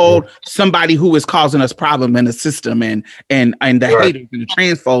can hold somebody who is causing us problem in the system and the haters and the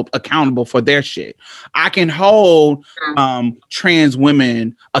transphobe accountable for their shit. I can hold trans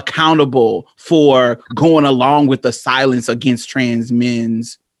women accountable for going along with the silence against trans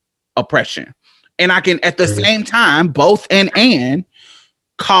men's oppression. And I can at the same time, both and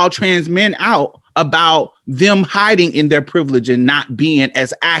call trans men out about them hiding in their privilege and not being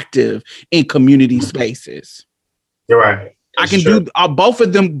as active in community spaces. You're right. I can do both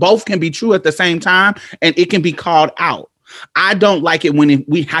of them. Both can be true at the same time, and it can be called out. I don't like it when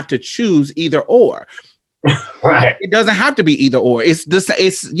we have to choose either or. Right. It doesn't have to be either or. It's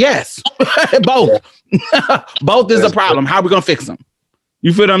yes, both. Both is a problem. How are we gonna fix them?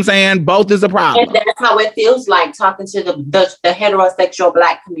 You feel what I'm saying? Both is a problem. And that's how it feels like talking to the heterosexual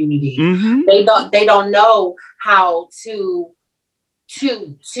Black community. Mm-hmm. They don't know how to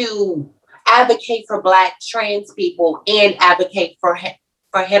advocate for Black trans people and advocate for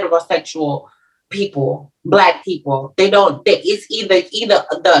heterosexual people, Black people. It's either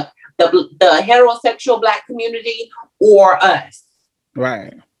the heterosexual Black community or us.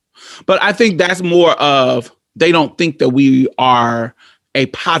 Right. But I think that's more of, they don't think that we are a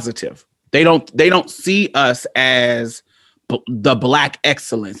positive. They don't see us as the Black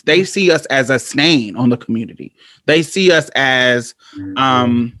excellence. They see us as a stain on the community. They see us as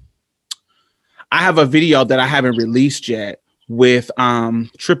I have a video that I haven't released yet with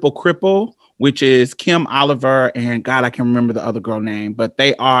Triple Cripple, which is Kim Oliver and God, I can't remember the other girl name, but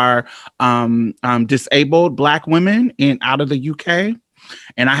they are disabled Black women out of the UK.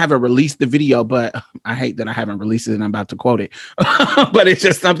 And I haven't released the video, but I hate that I haven't released it and I'm about to quote it. But it's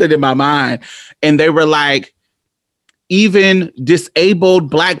just something in my mind. And they were like, even disabled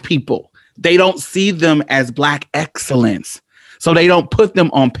Black people, they don't see them as Black excellence. So they don't put them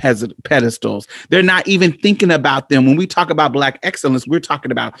on pedestals. They're not even thinking about them. When we talk about Black excellence, we're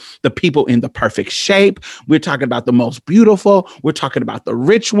talking about the people in the perfect shape. We're talking about the most beautiful. We're talking about the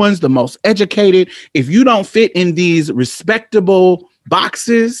rich ones, the most educated. If you don't fit in these respectable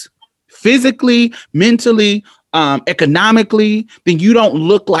boxes, physically, mentally, economically, then you don't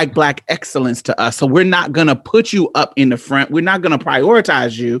look like Black excellence to us. So we're not going to put you up in the front. We're not going to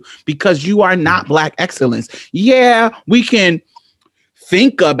prioritize you because you are not Black excellence. Yeah, we can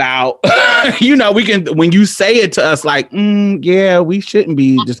think about, we can, when you say it to us like, yeah, we shouldn't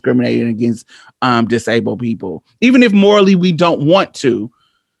be discriminating against disabled people, even if morally we don't want to.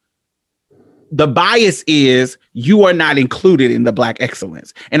 The bias is you are not included in the Black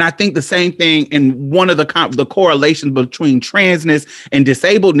excellence. And I think the same thing in one of the correlations between transness and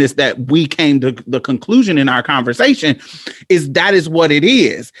disabledness that we came to the conclusion in our conversation is that is what it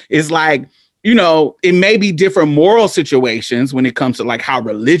is. It's like, it may be different moral situations when it comes to like how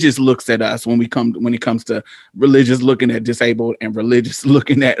religious looks at us when it comes to religious looking at disabled and religious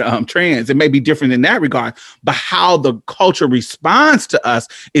looking at trans. It may be different in that regard, but how the culture responds to us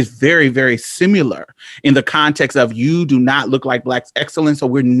is very, very similar in the context of you do not look like Black excellence, so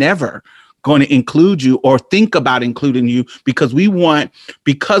we're never going to include you or think about including you because we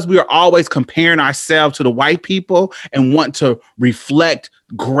are always comparing ourselves to the white people and want to reflect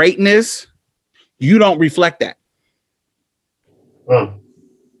greatness. You don't reflect that.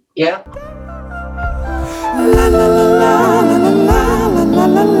 Yeah.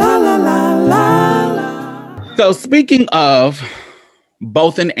 So speaking of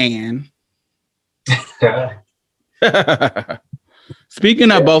both and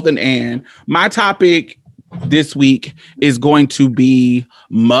speaking of both and my topic this week is going to be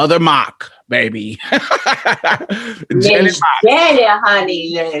Mother Mock, baby. Janet Mock. Janet,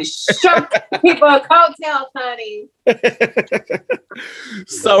 honey. Show people coattails, honey.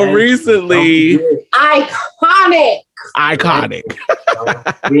 So recently, iconic.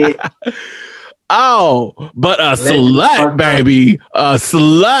 Oh, but a slut, baby. A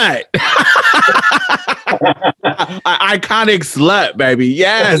slut. Iconic slut, baby.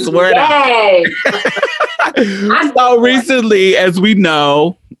 Yes, word out. So recently, as we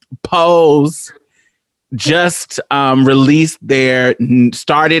know, Pose just started and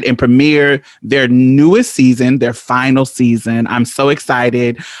premiered their newest season, their final season. I'm so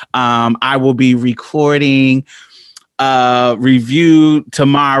excited. I will be recording review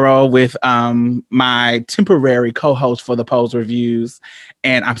tomorrow with my temporary co-host for the Pose Reviews,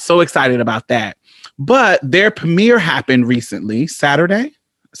 and I'm so excited about that. But their premiere happened recently, Saturday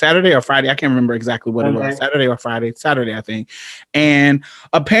or Friday. I can't remember exactly what it was. Saturday or Friday. Saturday, I think. And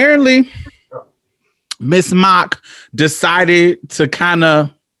apparently, Miss Mock decided to kind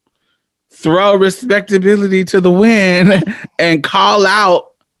of throw respectability to the wind and call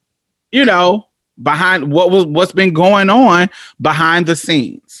out, behind what's been going on behind the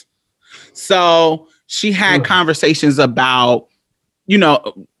scenes. So she had conversations about,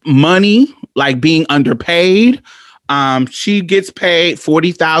 money, like being underpaid. She gets paid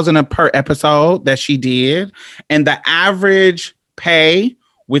 $40,000 per episode that she did, and the average pay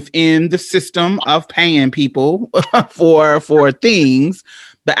within the system of paying people for things,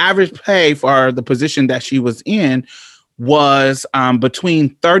 the average pay for the position that she was in was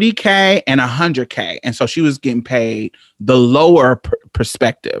between $30K and $100K. And so she was getting paid the lower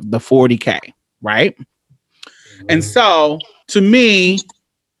perspective, the $40K, right? Mm-hmm. And so to me,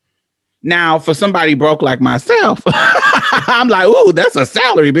 now for somebody broke like myself, I'm like, ooh, that's a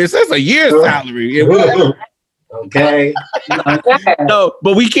salary, bitch. That's a year's salary. Okay. No,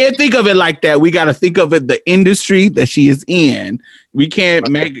 but we can't think of it like that. We got to think of it the industry that she is in. We can't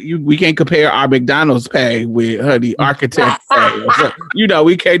compare our McDonald's pay with the architect pay.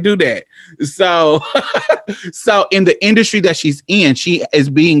 We can't do that. So in the industry that she's in, she is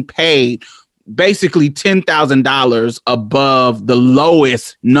being paid basically $10,000 above the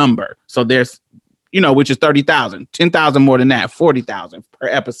lowest number. So there's, which is 30,000, 10,000 more than that, 40,000 per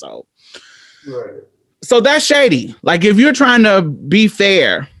episode. Right. So that's shady. Like if you're trying to be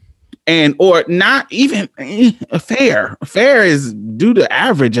fair or not even fair is due to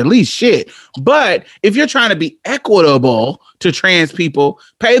average at least shit. But if you're trying to be equitable to trans people,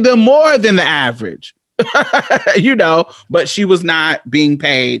 pay them more than the average, but she was not being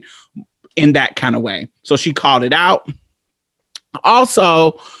paid in that kind of way. So she called it out.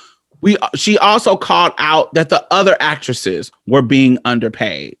 Also, she also called out that the other actresses were being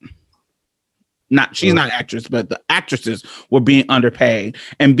underpaid. She's not an actress, but the actresses were being underpaid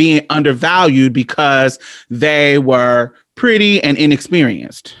and being undervalued because they were pretty and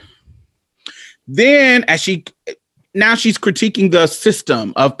inexperienced. Then she's critiquing the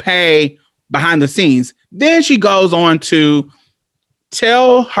system of pay behind the scenes. Then she goes on to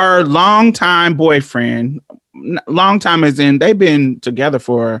tell her longtime boyfriend, longtime as in they've been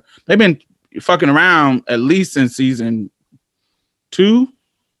fucking around at least since season 2.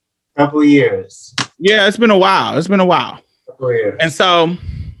 Couple years. Yeah, it's been a while. Couple years. And so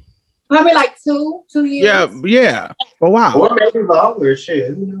probably like 2 years. Yeah. For a while. Or maybe longer,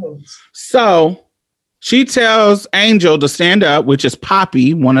 shit. Who knows? So she tells Angel to stand up, which is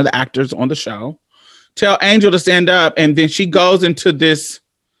Poppy, one of the actors on the show. Tell Angel to stand up, and then she goes into this.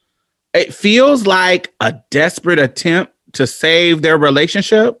 It feels like a desperate attempt to save their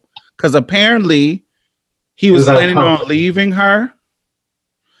relationship because apparently he was planning on leaving her.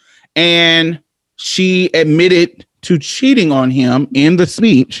 And she admitted to cheating on him in the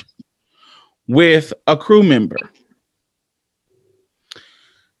speech with a crew member.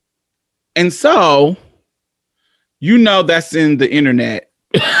 And so, that's in the internet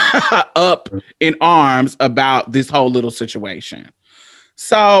up in arms about this whole little situation.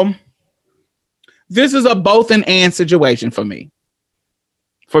 So this is a both and and situation for me.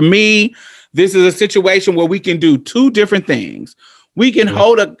 For me, this is a situation where we can do two different things. We can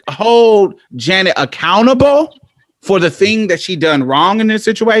hold Janet accountable for the thing that she done wrong in this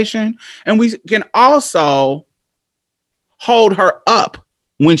situation. And we can also hold her up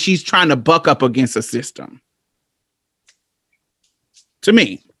when she's trying to buck up against a system. To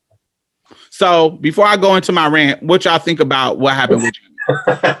me. So before I go into my rant, what y'all think about what happened with you?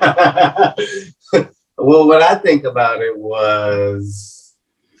 Well, what I think about it was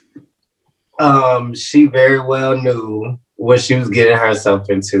she very well knew what she was getting herself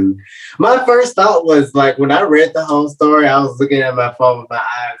into. My first thought was like, when I read the whole story, I was looking at my phone with my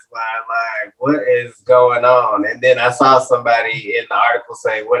eyes wide, like, what is going on? And then I saw somebody in the article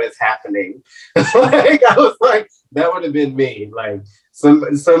say, what is happening? Like, I was like, that would have been me. Like,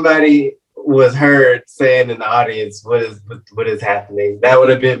 somebody was heard saying in the audience, what is happening? That would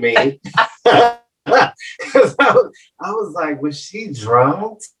have been me. Because I was like, was she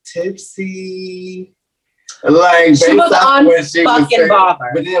drunk, tipsy? Like, she was unfucking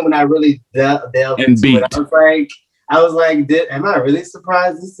bothered. But then when I really delved into it, I was like, am I really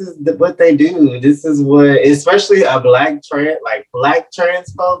surprised? This is what they do. This is what, especially a black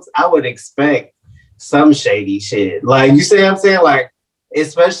trans folks, I would expect some shady shit. Like, you see what I'm saying? Like,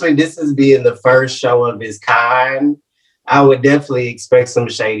 especially this is being the first show of its kind. I would definitely expect some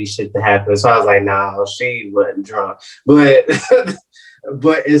shady shit to happen. So I was like, nah, she wasn't drunk. But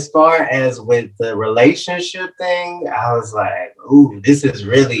but as far as with the relationship thing, I was like, ooh, this is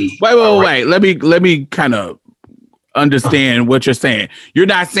really wait. Let me kind of understand what you're saying. You're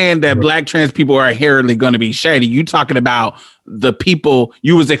not saying that black trans people are inherently going to be shady. You talking about the people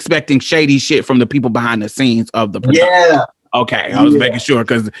you was expecting shady shit from the people behind the scenes of the production. Yeah. Okay, I was making sure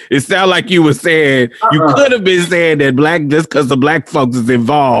because it sounded like you were saying you could have been saying that just because the black folks is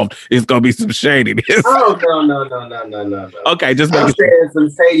involved, it's gonna be some shadiness. Oh no. Okay, just making sure. Some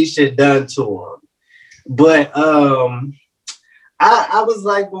shady shit done to them, but I was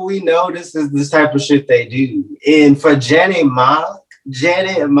like, well, we know this is the type of shit they do, and for Janet Mock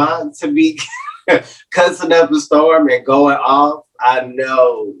to be cussing up a storm and going off, I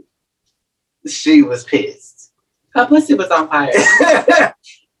know she was pissed. Her pussy was on fire.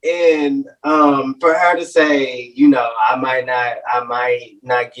 And for her to say, you know, I might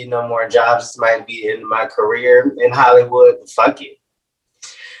not get no more jobs. This might be in my career in Hollywood. Fuck it.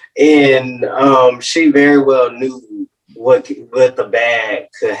 And she very well knew what the bad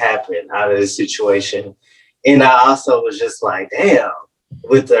could happen out of this situation. And I also was just like, damn,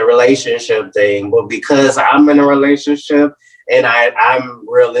 with the relationship thing. Well, because I'm in a relationship and I'm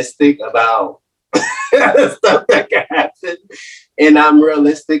realistic about stuff that can happen, and I'm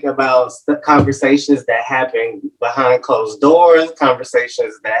realistic about conversations that happen behind closed doors,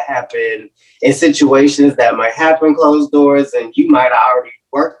 conversations that happen in situations that might happen closed doors, and you might already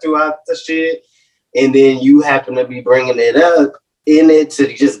work throughout the shit, and then you happen to be bringing it up in it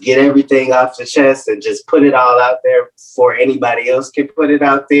to just get everything off the chest and just put it all out there before anybody else can put it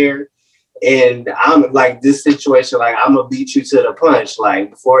out there. And I'm like, this situation, like, I'm gonna beat you to the punch, like,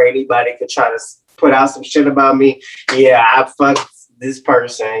 before anybody could try to put out some shit about me. Yeah, I fucked this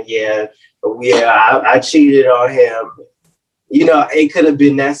person. Yeah, I cheated on him. You know, it could have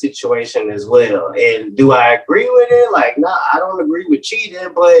been that situation as well. And do I agree with it? Like, no, I don't agree with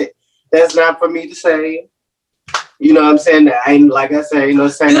cheating, but that's not for me to say. You know what I'm saying? Like I said, you know,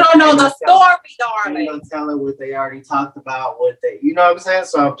 saying you don't know the story, darling. You know, telling what they already talked about, you know what I'm saying?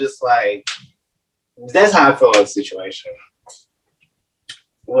 So I'm just like, that's how I feel in the situation.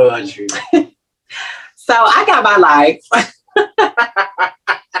 What about you? So I got my life.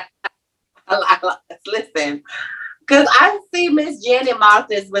 Listen, because I see Miss Janet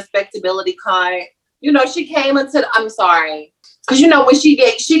Martha's respectability card. You know, she came into I'm sorry. Because, you know, when she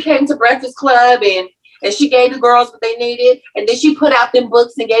came to Breakfast Club and she gave the girls what they needed. And then she put out them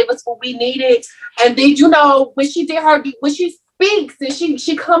books and gave us what we needed. And then, you know, when she speaks and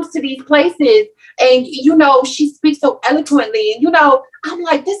she comes to these places and, you know, she speaks so eloquently. And, you know, I'm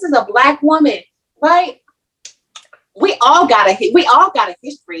like, this is a Black woman, right? We all got a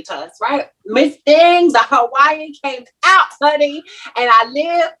history to us, right? Miss Things, the Hawaiian came out, honey. And I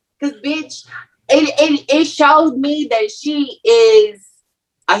live, because, bitch, it showed me that she is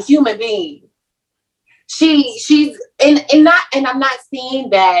a human being. She's and I'm not saying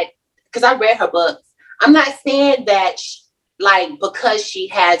that because I read her books. I'm not saying that because she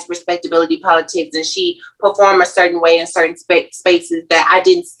has respectability politics and she performed a certain way in certain spaces that I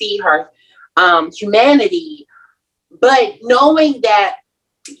didn't see her humanity. But knowing that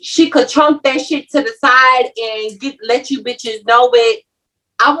she could chunk that shit to the side and let you bitches know it,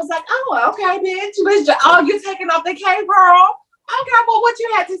 I was like, oh, okay, bitch. Oh, you taking off the K, girl? Okay, well, what you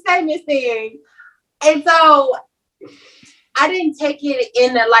had to say, Miss Thing? And so I didn't take it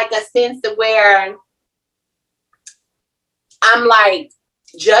in a sense of where I'm like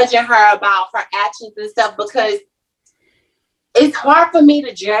judging her about her actions and stuff, because it's hard for me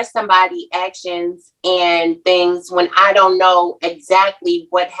to judge somebody's actions and things when I don't know exactly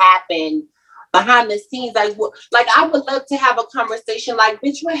what happened behind the scenes. Like I would love to have a conversation like,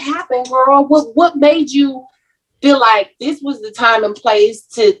 bitch, what happened, girl? What made you feel like this was the time and place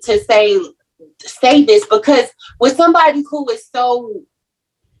to say, say this, because with somebody who is so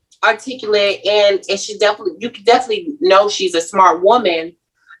articulate and you can definitely know she's a smart woman.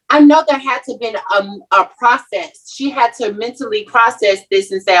 I know there had to have been a process. She had to mentally process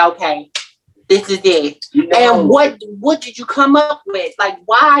this and say, okay, this is it. And what did you come up with? Like,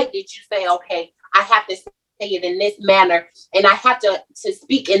 why did you say, okay, I have to say it in this manner and I have to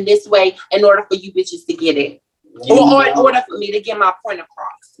speak in this way in order for you bitches to get it? Or in order for me to get my point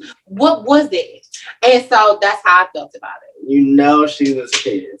across. What was it? And so that's how I felt about it. You know she was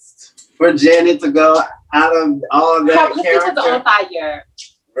pissed. For Janet to go out of all that character. Her on fire.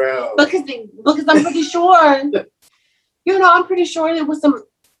 Bro. Because I'm pretty sure, I'm pretty sure there was some,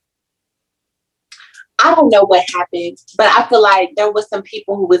 I don't know what happened, but I feel like there was some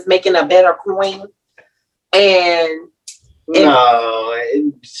people who was making a better coin.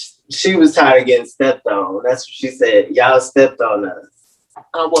 She was tired of getting stepped on. That's what she said. Y'all stepped on us.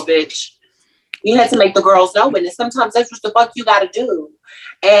 Oh, well, bitch. You had to make the girls know it. And sometimes that's what the fuck you gotta do.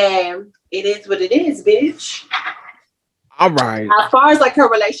 And it is what it is, bitch. All right. As far as like her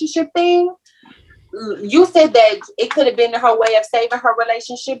relationship thing, you said that it could have been her way of saving her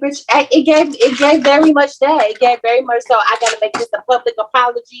relationship, bitch. It gave very much that. It gave very much so I gotta make this a public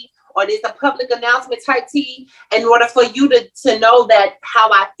apology or this a public announcement type tea in order for you to know that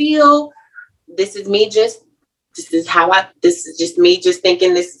how I feel. This is just me just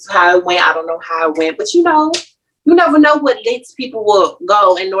thinking this is how it went. I don't know how it went, but you never know what lengths people will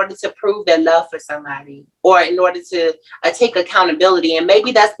go in order to prove their love for somebody or in order to take accountability. And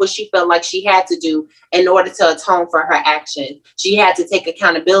maybe that's what she felt like she had to do in order to atone for her action. She had to take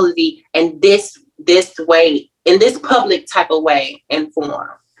accountability in this way, in this public type of way and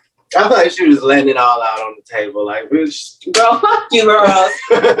form. I thought she was letting it all out on the table. Like, bitch. Girl, fuck you, girls.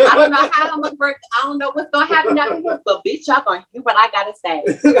 I don't know how I'm gonna work. I don't know what's gonna happen after this, but bitch, y'all gonna hear what I gotta say.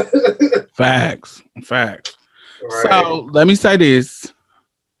 Facts. Right. So Right. let me say this.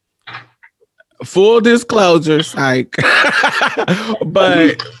 Full disclosure, like,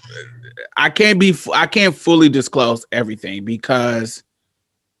 but I can't fully disclose everything because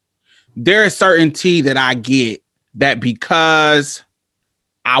there is certain tea that I get that because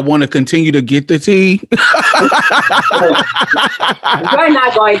I want to continue to get the tea. You're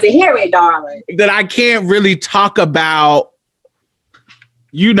not going to hear it, darling. That I can't really talk about,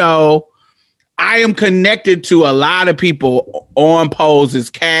 I am connected to a lot of people on Pose's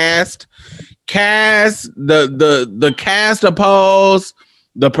cast. The cast of Pose,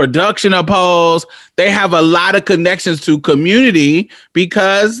 the production of Pose, they have a lot of connections to community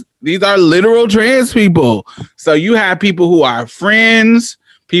because these are literal trans people. So you have people who are friends,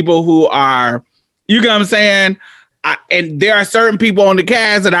 people who are, you know what I'm saying? And there are certain people on the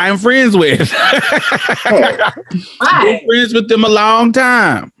cast that I am friends with. I've been friends with them a long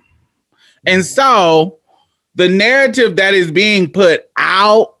time. And so the narrative that is being put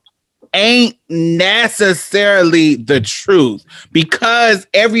out ain't necessarily the truth because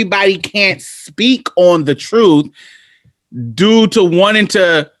everybody can't speak on the truth due to wanting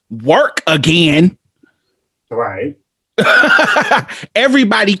to work again. Right.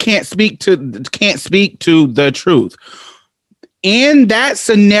 Everybody can't speak to the truth. In that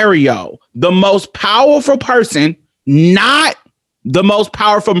scenario, the most powerful person, not the most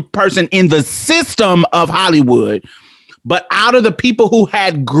powerful person in the system of Hollywood, but out of the people who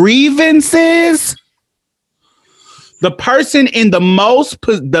had grievances, the person in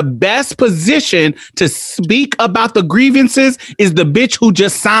the best position to speak about the grievances is the bitch who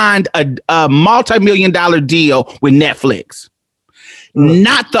just signed a multi-million-dollar deal with Netflix,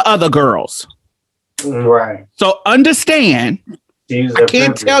 not the other girls. Right. So understand, I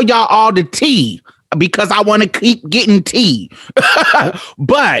can't tell y'all all the tea because I want to keep getting tea.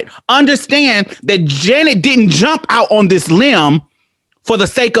 But understand that Janet didn't jump out on this limb for the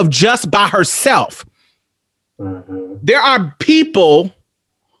sake of just by herself. Mm-hmm. There are people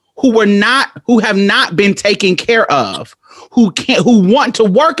who have not been taken care of, who want to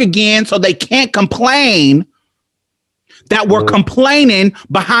work again so they can't complain that were complaining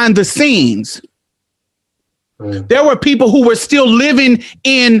behind the scenes. Mm-hmm. There were people who were still living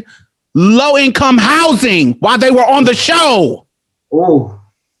in low-income housing while they were on the show. Ooh.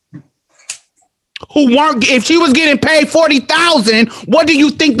 Who weren't, if she was getting paid $40,000, what do you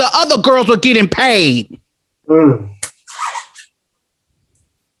think the other girls were getting paid?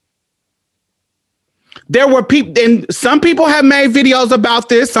 There were people, and some people have made videos about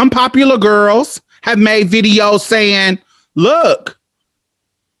this. Some popular girls have made videos saying, look,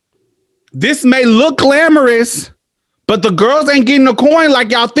 this may look glamorous, but the girls ain't getting a coin like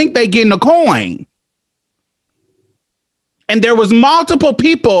y'all think they getting a coin. And there was multiple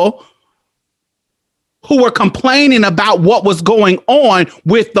people who were complaining about what was going on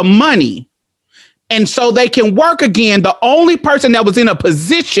with the money. And so they can work again. The only person that was in a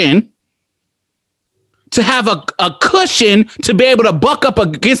position to have a cushion to be able to buck up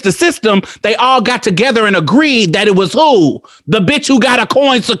against the system, they all got together and agreed that it was who? The bitch who got a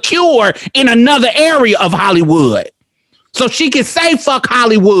coin secure in another area of Hollywood. So she can say fuck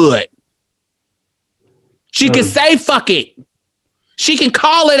Hollywood. She can say fuck it. She can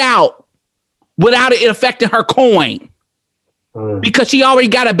call it out without it affecting her coin. Because she already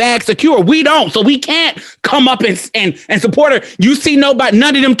got a bag secure. We don't. So we can't come up and support her. You see nobody,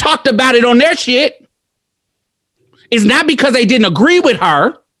 none of them talked about it on their shit. It's not because they didn't agree with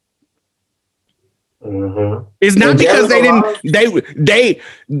her. It's not because they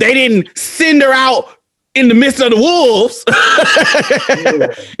didn't send her out in the midst of the wolves.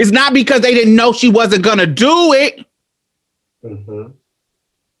 It's not because they didn't know she wasn't gonna do it.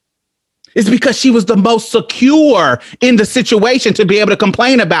 It's because she was the most secure in the situation to be able to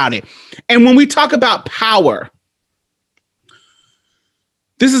complain about it. And when we talk about power,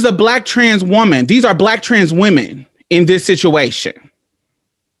 this is a Black trans woman. These are Black trans women in this situation.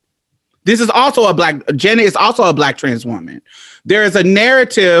 This is also Jenna is also a Black trans woman. There is a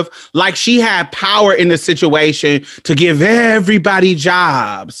narrative like she had power in the situation to give everybody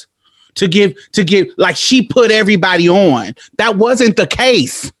jobs, to give, like she put everybody on. That wasn't the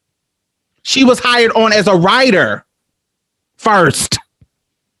case. She was hired on as a writer first.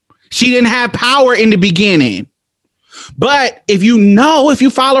 She didn't have power in the beginning. But if you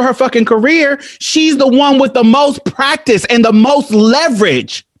follow her fucking career, she's the one with the most practice and the most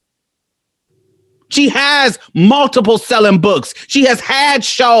leverage. She has multiple selling books. She has had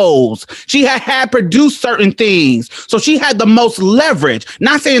shows. She had produced certain things. So she had the most leverage.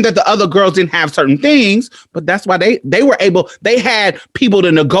 Not saying that the other girls didn't have certain things, but that's why they were able, they had people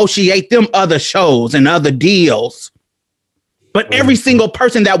to negotiate them other shows and other deals. But every single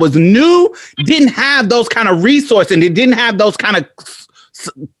person that was new didn't have those kind of resources and they didn't have those kind of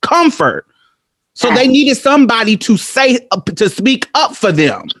comfort. So they needed somebody to speak up for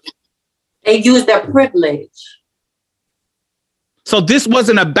them. They use their privilege. So this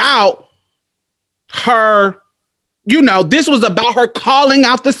wasn't about her, this was about her calling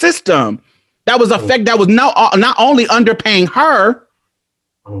out the system. That was that was not only underpaying her,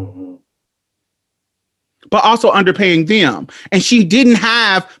 but also underpaying them. And she didn't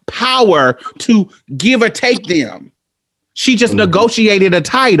have power to give or take them. She just negotiated a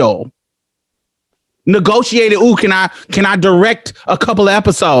title. Negotiated, can I direct a couple of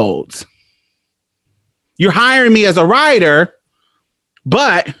episodes? You're hiring me as a writer,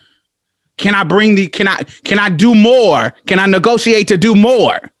 but can I do more? Can I negotiate to do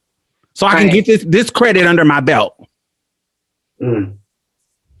more? So I can get this credit under my belt.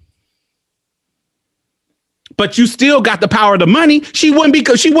 But you still got the power of the money. If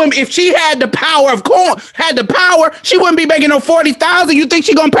she had the power of she wouldn't be making no $40,000. You think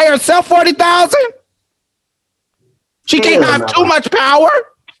she gonna pay herself $40,000? She can't have too much power.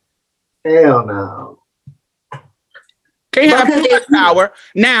 Hell no. Can't have too much power.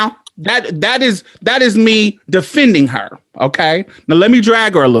 Now that is me defending her. Okay. Now let me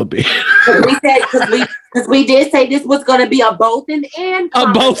drag her a little bit. Because we did say this was going to be a both and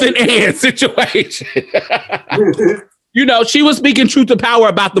situation. She was speaking truth to power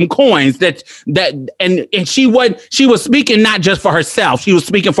about them coins and she was speaking not just for herself. She was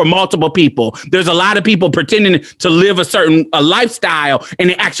speaking for multiple people. There's a lot of people pretending to live a lifestyle and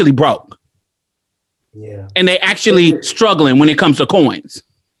they actually broke. Yeah. And they actually struggling when it comes to coins.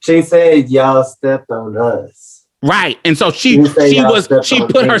 She said y'all stepped on us. Right. And so she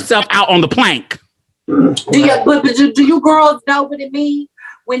put herself out on the plank. Do you girls know what it means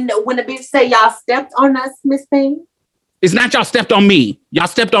when the bitch say y'all stepped on us, Miss Payne? It's not y'all stepped on me. Y'all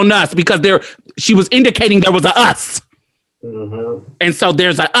stepped on us because she was indicating there was a us. And so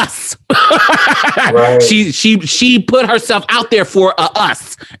there's a us. Right. She put herself out there for a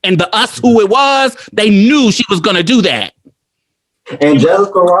us. And the us who it was, they knew she was going to do that.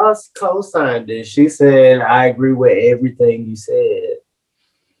 Angelica Ross co-signed it. She said, I agree with everything you said.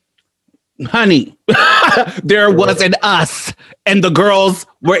 Honey, there was an us. And the girls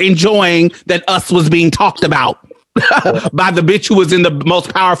were enjoying that us was being talked about by the bitch who was in the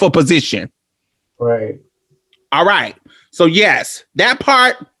most powerful position. Right. All right. So yes, that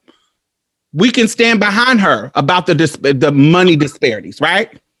part, we can stand behind her about the money disparities,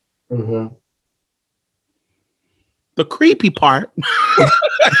 right? The creepy part.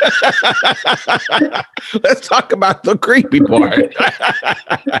 Let's talk about the creepy part.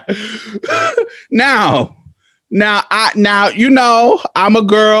 Now, Now, I'm a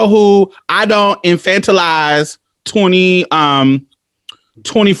girl who I don't infantilize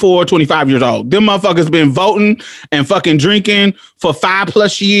 24, 25 years old. Them motherfuckers been voting and fucking drinking for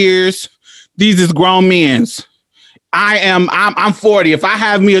 5+ years. These is grown men's. I'm 40. If I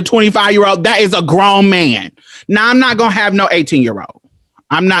have me a 25-year-old, that is a grown man. Now, I'm not gonna have no 18-year-old.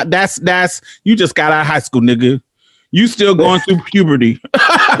 I'm not. That's you just got out of high school, nigga. You still going through puberty.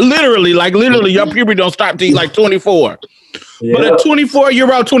 literally, your puberty don't stop till you like 24. Yeah. But a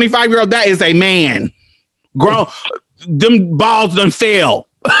 24-year-old, 25-year-old, that is a man. Grown. Them balls done fell.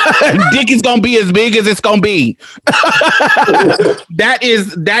 Dick is gonna be as big as it's gonna be. That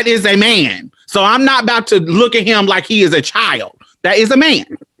is a man. So I'm not about to look at him like he is a child. That is a man.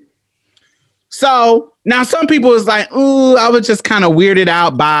 So now some people is like, ooh, I was just kind of weirded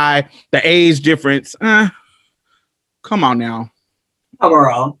out by the age difference. Come on now. Come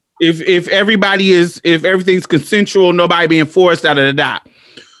on. If everything's consensual, nobody being forced, da.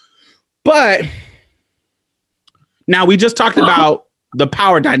 But now we just talked about the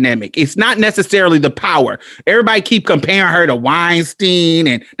power dynamic. It's not necessarily the power. Everybody keep comparing her to Weinstein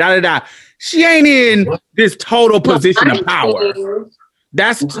and da. She ain't in this total position of power.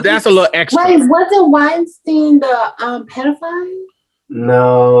 That's a little extra. Wait, wasn't Weinstein the pedophile?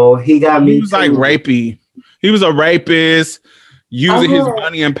 No, he got me. He was like rapey. He was a rapist using his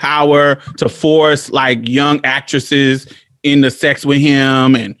money and power to force like young actresses into sex with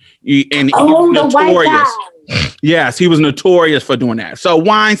him, and he was notorious. Yes, he was notorious for doing that. So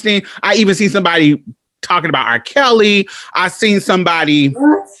Weinstein, I even see somebody talking about R. Kelly. I seen somebody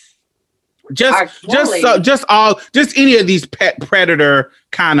just any of these pet predator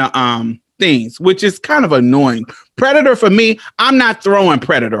kind of things, which is kind of annoying. Predator for me, I'm not throwing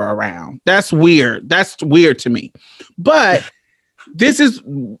predator around. That's weird. That's weird to me. But this is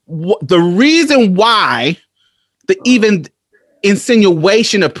the reason why the even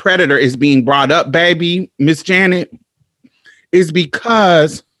insinuation of predator is being brought up, baby, Miss Janet, is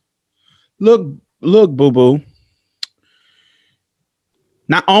because look, boo-boo.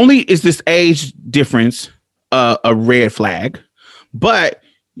 Not only is this age difference a red flag, but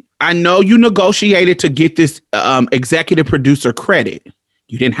I know you negotiated to get this executive producer credit.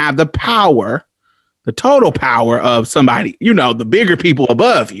 You didn't have the power, the total power of somebody, the bigger people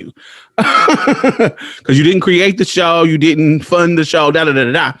above you. Because you didn't create the show, you didn't fund the show,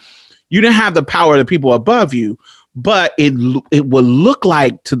 da. You didn't have the power of the people above you, but it would look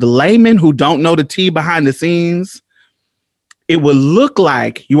like to the layman who don't know the tea behind the scenes, it would look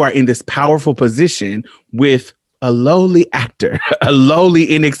like you are in this powerful position with a lowly actor, a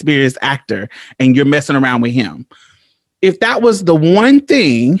lowly inexperienced actor, and you're messing around with him. If that was the one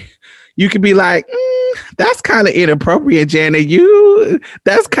thing, you could be like, that's kind of inappropriate, Janet.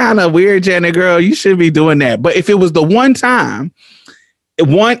 That's kind of weird, Janet, girl. You shouldn't be doing that. But if it was the one time,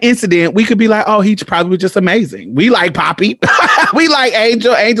 one incident, we could be like, oh, he's probably just amazing. We like Poppy. We like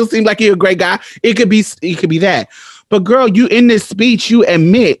Angel. Angel seems like he's a great guy. It could be that. But girl, you in this speech, you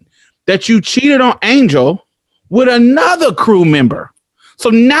admit that you cheated on Angel with another crew member. So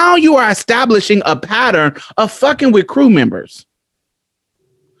now you are establishing a pattern of fucking with crew members.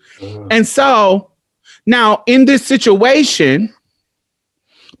 And so now in this situation,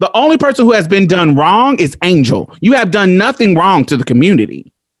 the only person who has been done wrong is Angel. You have done nothing wrong to the community.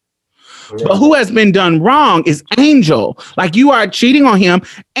 But who has been done wrong is Angel. Like, you are cheating on him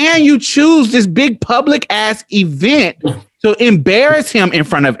and you choose this big public ass event to embarrass him in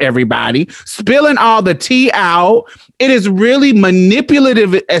front of everybody, spilling all the tea out. It is really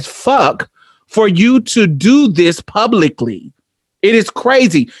manipulative as fuck for you to do this publicly. It is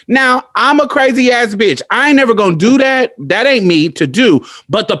crazy. Now, I'm a crazy ass bitch. I ain't never gonna do that. That ain't me to do.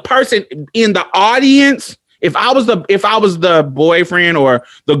 But the person in the audience, if I was the boyfriend or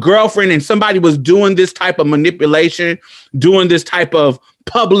the girlfriend and somebody was doing this type of manipulation, doing this type of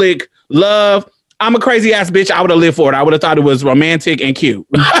public love, I'm a crazy ass bitch. I would have lived for it. I would have thought it was romantic and cute.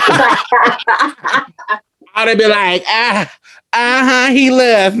 I'd have been like, he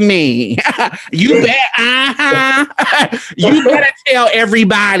loved me. You bet, you better tell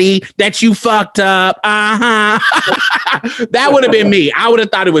everybody that you fucked up. That would have been me. I would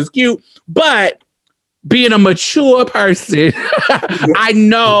have thought it was cute, but being a mature person, I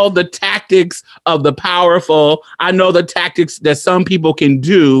know the tactics of the powerful. I know the tactics that some people can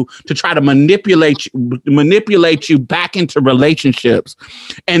do to try to manipulate you back into relationships.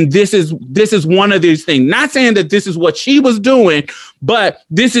 And this is one of these things. Not saying that this is what she was doing, but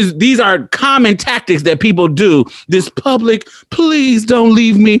these are common tactics that people do. This public, please don't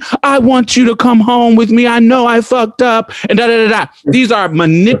leave me. I want you to come home with me. I know I fucked up. And da da da da. These are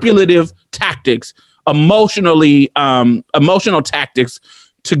manipulative tactics emotional tactics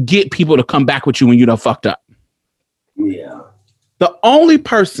to get people to come back with you when you done fucked up. Yeah. The only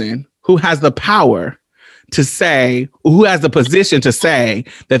person who has the power to say, who has the position to say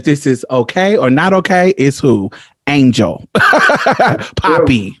that this is okay or not okay is who? Angel.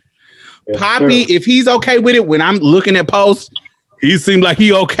 Poppy. Yeah, Poppy, sure. if he's okay with it, when I'm looking at posts, he seemed like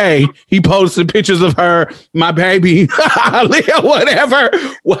he okay. He posted pictures of her, my baby, whatever.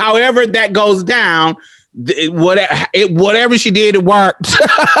 However that goes down, whatever she did, it worked.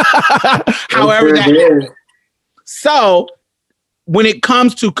 However that. So when it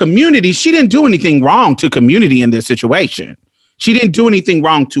comes to community, she didn't do anything wrong to community in this situation. She didn't do anything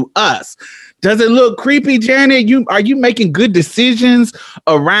wrong to us. Does it look creepy, Janet? Are you making good decisions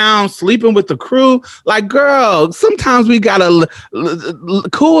around sleeping with the crew? Like, girl, sometimes we gotta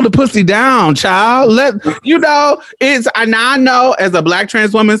cool the pussy down, child. I know as a Black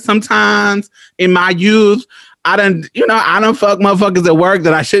trans woman, sometimes in my youth, I done fuck motherfuckers at work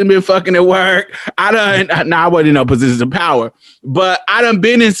that I shouldn't been fucking at work. I wasn't in no positions of power, but I done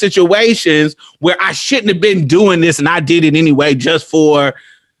been in situations where I shouldn't have been doing this, and I did it anyway, just for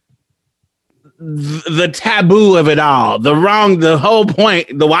the taboo of it all. The whole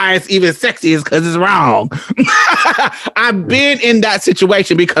point, the why it's even sexy is because it's wrong. I've been in that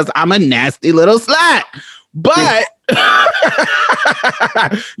situation because I'm a nasty little slut. But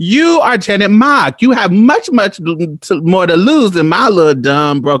you are Janet Mock. You have much more to lose than my little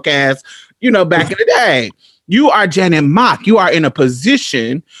dumb broke ass, back in the day. You are Janet Mock. You are in a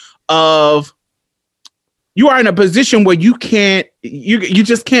position where you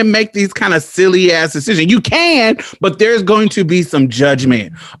just can't make these kind of silly ass decisions. You can, but there's going to be some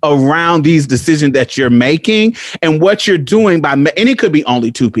judgment around these decisions that you're making and what you're doing and it could be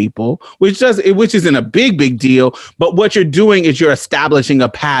only two people, which isn't a big deal. But what you're doing is you're establishing a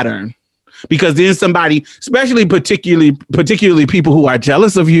pattern. Because then somebody, especially particularly people who are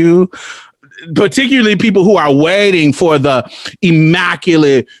jealous of you, particularly people who are waiting for the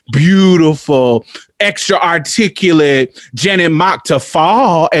immaculate, beautiful, extra articulate Janet Mock to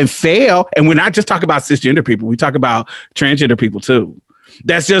fall and fail. And we're not just talking about cisgender people. We talk about transgender people too.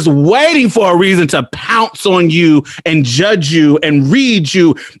 That's just waiting for a reason to pounce on you and judge you and read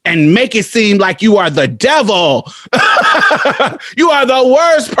you and make it seem like you are the devil. You are the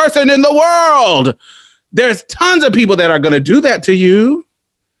worst person in the world. There's tons of people that are going to do that to you.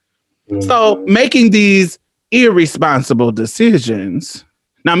 So making these irresponsible decisions.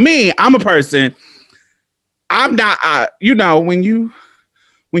 Now, me, I'm a person. I'm not, when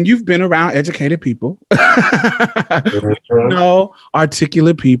you've been around educated people,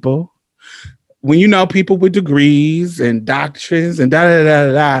 articulate people, when you know people with degrees and doctrines and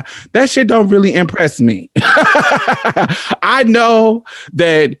that shit don't really impress me. I know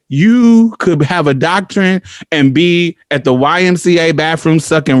that you could have a doctrine and be at the YMCA bathroom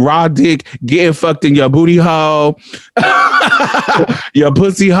sucking raw dick, getting fucked in your booty hole, your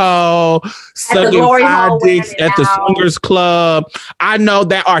pussy hole, sucking five dicks at the swingers club. I know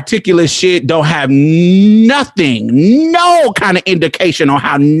that articulate shit don't have no kind of indication on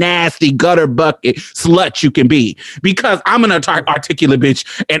how nasty gutter bucket slut you can be, because I'm an articulate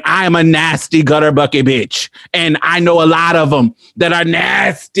bitch and I am a nasty gutter bucket bitch, and I know a lot of them that are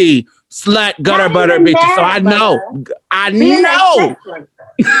nasty slut gutter butter bitches. So I know.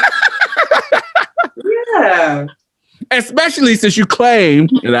 Yeah. Especially since you claim,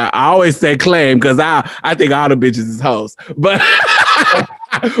 and I always say claim because I think all the bitches is hoes, but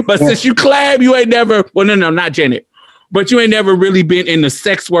since you claim you ain't never, not Janet, but you ain't never really been in the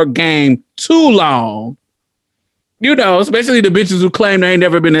sex work game too long. Especially the bitches who claim they ain't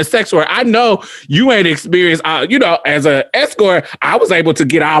never been in sex work. I know you ain't experienced, as an escort, I was able to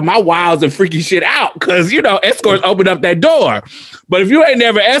get all my wilds and freaky shit out because, escorts open up that door. But if you ain't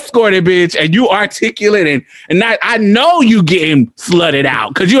never escorted, bitch, and you articulate and not, I know you getting slutted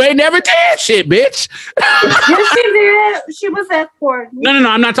out because you ain't never did shit, bitch. Yes, she did. She was escorted. No,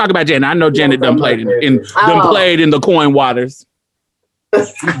 I'm not talking about Janet. I know Janet done played in the coin waters.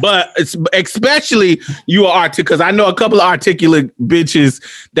 But especially you are because I know a couple of articulate bitches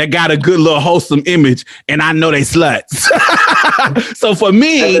that got a good little wholesome image, and I know they sluts. So for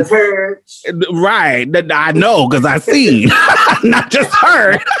me, right, that I know because I seen, not just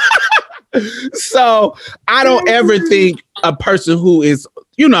heard. So I don't ever think a person who is,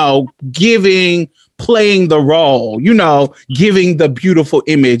 playing the role, giving the beautiful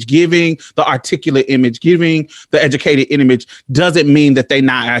image, giving the articulate image, giving the educated image doesn't mean that they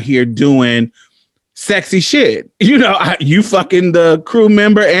not out here doing sexy shit. You know, you fucking the crew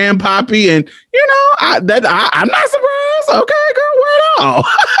member and Poppy, and you know, I'm not surprised. Okay, girl, well,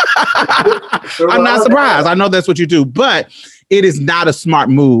 I'm not surprised. I know that's what you do, but it is not a smart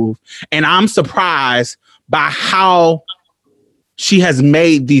move, and I'm surprised by how she has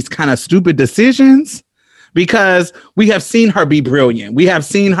made these kind of stupid decisions. Because we have seen her be brilliant. We have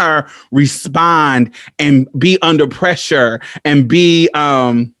seen her respond and be under pressure and be,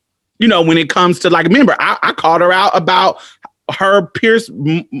 when it comes to like, remember, I called her out about her Piers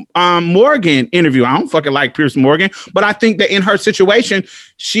Morgan interview. I don't fucking like Piers Morgan, but I think that in her situation,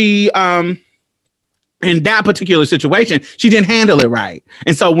 she, in that particular situation, she didn't handle it right.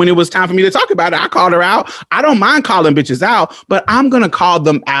 And so when it was time for me to talk about it, I called her out. I don't mind calling bitches out, but I'm going to call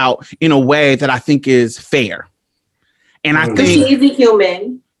them out in a way that I think is fair. And I think she's a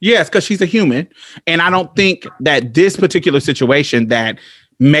human. Yes, because she's a human. And I don't think that this particular situation that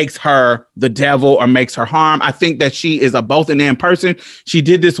makes her the devil or makes her harm. I think that she is a both and in person. She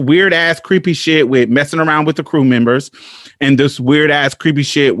did this weird ass creepy shit with messing around with the crew members and this weird ass creepy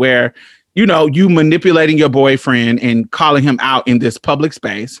shit where you manipulating your boyfriend and calling him out in this public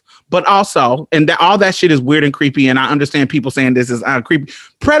space, but also, and that all that shit is weird and creepy. And I understand people saying this is creepy.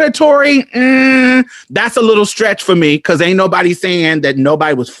 Predatory, that's a little stretch for me because ain't nobody saying that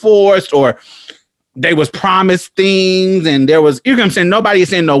nobody was forced or they was promised things and there was, you know what I'm saying? Nobody is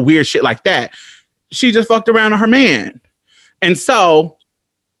saying no weird shit like that. She just fucked around with her man. And so,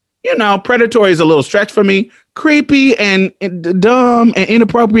 predatory is a little stretch for me. Creepy and dumb and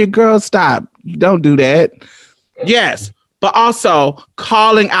inappropriate, girls, stop. Don't do that. Yes, but also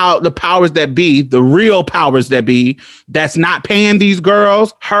calling out the powers that be, the real powers that be, that's not paying these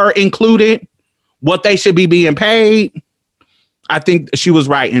girls, her included, what they should be being paid. I think she was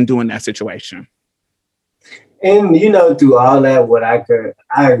right in doing that situation. And through all that,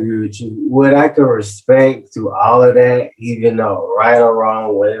 I agree with you. What I could respect through all of that, even though right or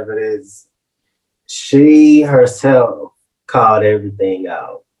wrong, whatever it is, she herself called everything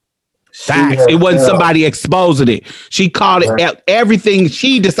out. Facts. It wasn't somebody exposing it. She called it everything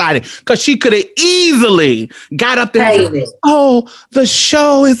she decided because she could have easily got up there. And, the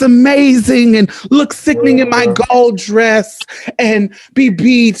show is amazing and look sickening in my gold dress and be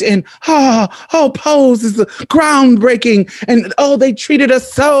beat and Pose is groundbreaking and they treated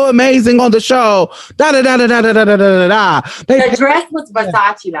us so amazing on the show. The dress was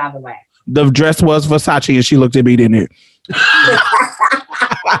Versace, by the way. The dress was Versace and she looked at me, didn't it?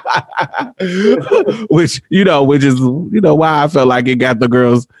 which is why I felt like it got the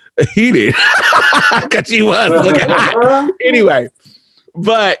girls heated because she was looking hot. Anyway,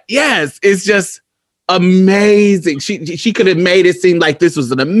 but yes, it's just amazing. She could have made it seem like this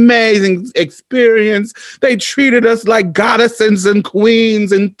was an amazing experience. They treated us like goddesses and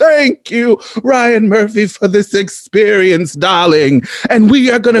queens, and thank you, Ryan Murphy, for this experience, darling. And we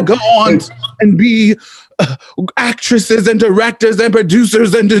are gonna go on and be actresses and directors and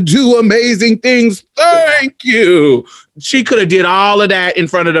producers and to do amazing things. Thank you. She could have did all of that in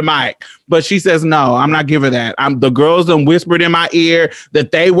front of the mic, but she says, no, I'm not giving that. The girls done whispered in my ear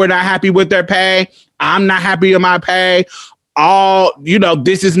that they were not happy with their pay. I'm not happy with my pay.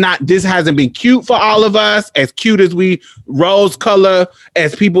 This hasn't been cute for all of us, as cute as we rose color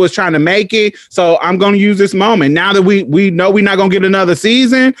as people is trying to make it. So I'm going to use this moment now that we know we're not going to get another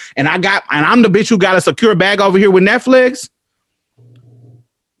season. And I'm the bitch who got a secure bag over here with Netflix.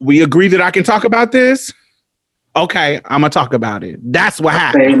 We agree that I can talk about this. Okay, I'm going to talk about it. That's what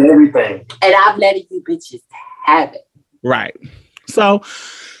happened. And everything. And I'm letting you bitches have it. Right. So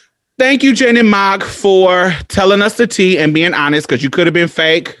thank you, Jen and Mock, for telling us the tea and being honest, because you could have been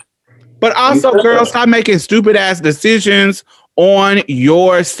fake. But also, girls, stop making stupid ass decisions on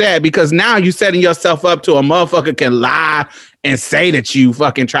your set, because now you're setting yourself up to a motherfucker can lie and say that you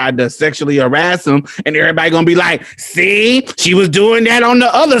fucking tried to sexually harass them, and everybody gonna be like, see, she was doing that on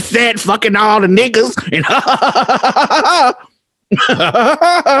the other set, fucking all the niggas, and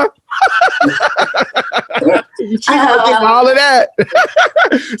all of that.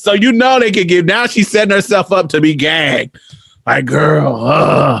 So they can give. Now she's setting herself up to be gagged. Like,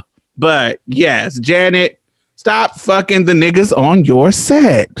 girl. But yes, Janet, stop fucking the niggas on your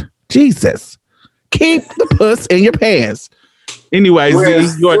set. Jesus. Keep the puss in your pants. Anyway,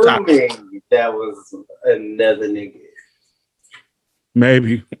 Z, your topic. That was another nigga.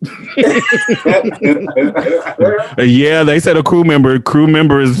 Maybe. Yeah, they said a crew member. Crew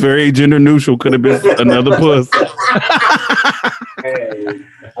member is very gender neutral. Could have been another puss. Hey,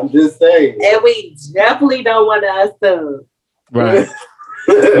 I'm just saying. And we definitely don't want to assume. Right.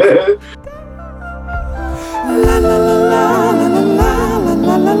 La la la la la la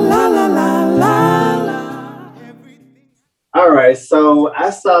la la la la la la. right. So I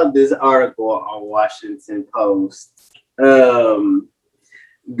saw this article on Washington Post.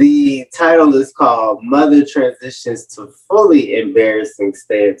 The title is called "Mother Transitions to Fully Embarrassing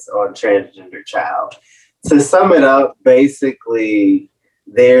Stance on Transgender Child." To sum it up, basically,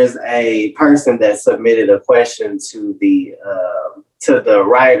 there's a person that submitted a question to the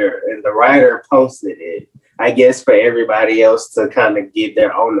writer, and the writer posted it, I guess, for everybody else to kind of give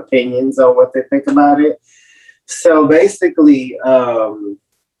their own opinions on what they think about it. So basically,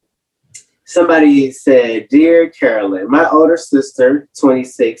 somebody said, "Dear Carolyn, my older sister,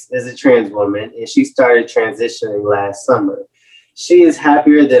 26, is a trans woman, and she started transitioning last summer. She is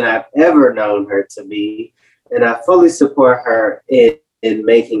happier than I've ever known her to be, and I fully support her in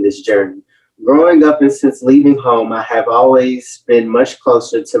making this journey. Growing up and since leaving home, I have always been much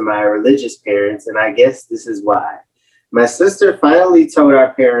closer to my religious parents, and I guess this is why. My sister finally told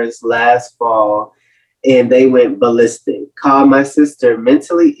our parents last fall, and they went ballistic, called my sister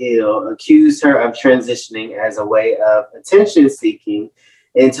mentally ill, accused her of transitioning as a way of attention seeking,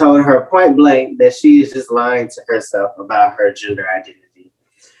 and told her point blank that she is just lying to herself about her gender identity.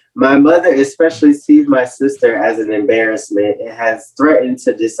 My mother especially sees my sister as an embarrassment and has threatened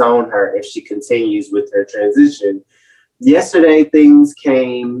to disown her if she continues with her transition. Yesterday, things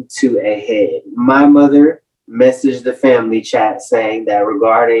came to a head. My mother messaged the family chat saying that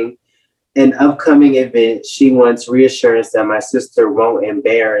regarding an upcoming event, she wants reassurance that my sister won't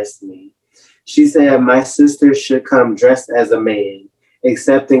embarrass me. She said my sister should come dressed as a man,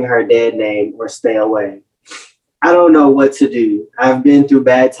 accepting her dead name, or stay away. I don't know what to do. I've been through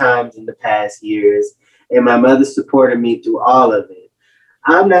bad times in the past years, and my mother supported me through all of it.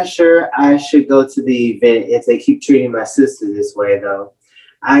 I'm not sure I should go to the event if they keep treating my sister this way, though.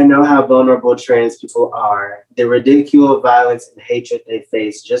 I know how vulnerable trans people are, the ridicule, violence, and hatred they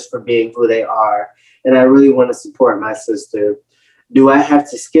face just for being who they are, and I really want to support my sister. Do I have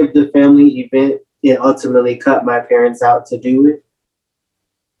to skip the family event and ultimately cut my parents out to do it?"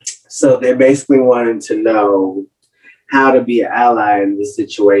 So they're basically wanting to know how to be an ally in this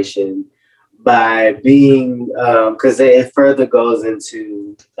situation by being, because it further goes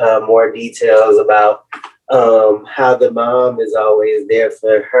into more details about how the mom is always there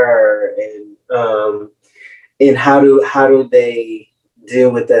for her, and how do they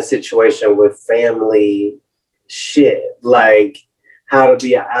deal with that situation with family shit, like how to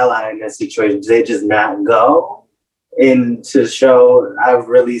be an ally in that situation. Do they just not go? And to show I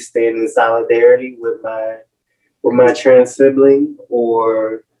really stand in solidarity with my trans sibling,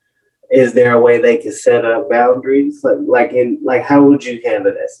 or is there a way they can set up boundaries? Like how would you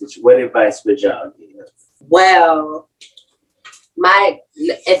handle that situation? What advice would y'all give? Well,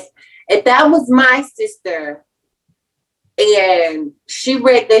 if that was my sister and she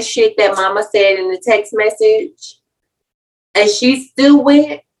read the shit that mama said in the text message and she still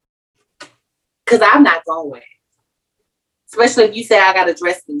went, because I'm not going. Especially if you say I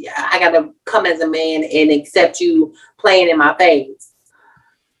gotta come as a man and accept you playing in my face.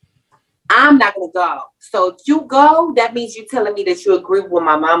 I'm not gonna go. So if you go, that means you're telling me that you agree with what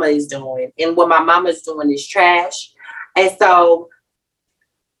my mama is doing, and what my mama is doing is trash. And so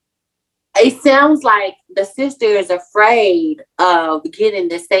it sounds like the sister is afraid of getting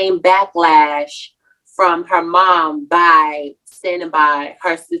the same backlash from her mom by standing by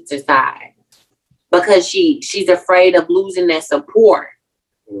her sister's side, because she's afraid of losing that support.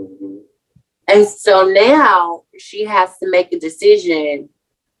 Mm-hmm. And so now she has to make a decision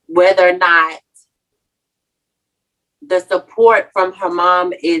whether or not the support from her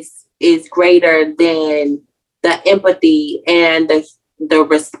mom is greater than the empathy and the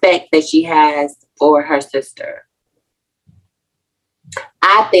respect that she has for her sister.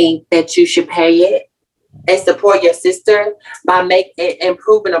 I think that you should pay it and support your sister by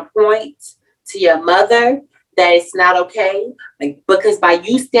proving a point to your mother that it's not okay. Because by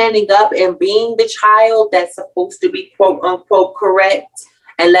you standing up and being the child that's supposed to be quote unquote correct,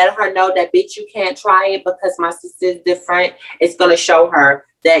 and let her know that, bitch, you can't try it because my sister is different, it's going to show her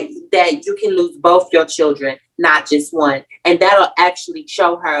that you can lose both your children, not just one. And that'll actually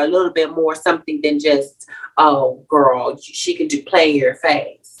show her a little bit more something than just, oh, girl, she can play in your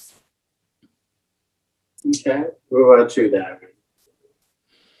face. Okay. What about you, Diamond?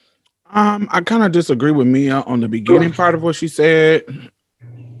 I kind of disagree with Mia on the beginning part of what she said.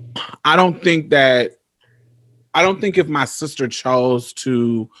 I don't think if my sister chose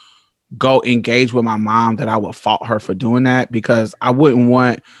to go engage with my mom that I would fault her for doing that, because I wouldn't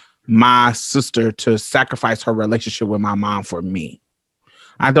want my sister to sacrifice her relationship with my mom for me.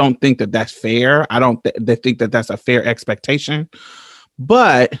 I don't think that that's fair. I don't think that that's a fair expectation.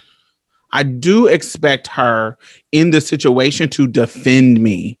 But I do expect her in the situation to defend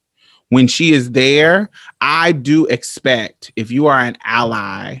me. When she is there, I do expect, if you are an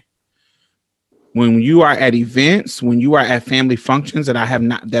ally, when you are at events, when you are at family functions that I have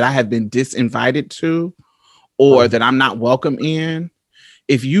been disinvited to, or that I'm not welcome in,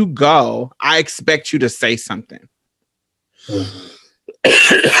 if you go, I expect you to say something.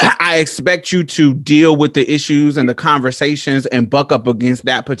 I expect you to deal with the issues and the conversations and buck up against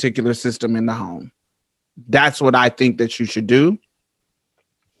that particular system in the home. That's what I think that you should do.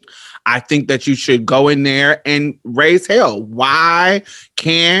 I think that you should go in there and raise hell. Why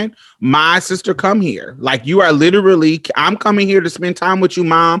can't my sister come here? Like, you are literally, I'm coming here to spend time with you,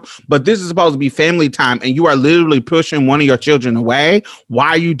 Mom, but this is supposed to be family time, and you are literally pushing one of your children away. Why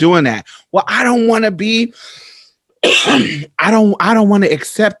are you doing that? Well, I don't want to be, I don't want to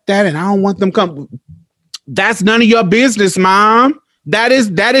accept that, and I don't want them come. That's none of your business, Mom. That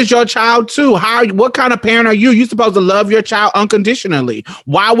is your child too. What kind of parent are you? You're supposed to love your child unconditionally.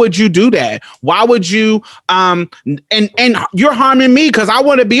 Why would you do that? Why would you and you're harming me because I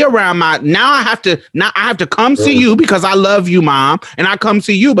want to be around now I have to come see you because I love you, Mom, and I come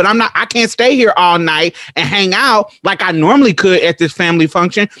see you, but I can't stay here all night and hang out like I normally could at this family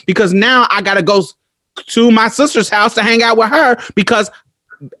function, because now I got to go to my sister's house to hang out with her, because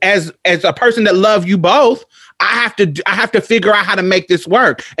as a person that love you both, I have to figure out how to make this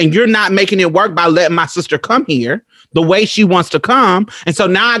work. And you're not making it work by letting my sister come here the way she wants to come. And so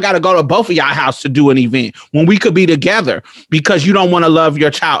now I got to go to both of y'all house to do an event when we could be together, because you don't want to love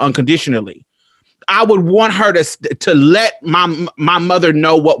your child unconditionally. I would want her to let my mother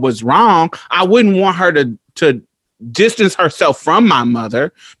know what was wrong. I wouldn't want her to distance herself from my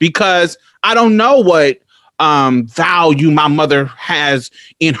mother, because I don't know what value my mother has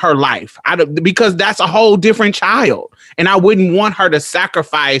in her life, because that's a whole different child. And I wouldn't want her to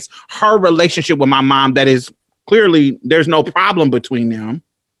sacrifice her relationship with my mom. That is clearly, there's no problem between them.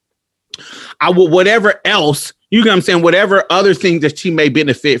 I would, whatever else, you know what I'm saying, whatever other things that she may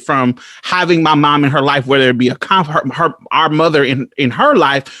benefit from having my mom in her life, whether it be our mother in her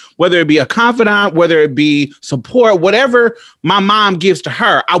life, whether it be a confidant, whether it be support, whatever my mom gives to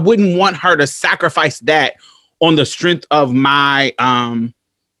her, I wouldn't want her to sacrifice that on the strength of my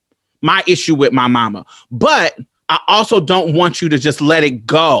issue with my mama. But I also don't want you to just let it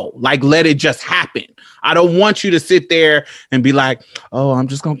go, like let it just happen. I don't want you to sit there and be like, oh, I'm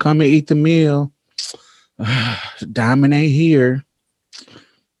just going to come and eat the meal. Diamond ain't here.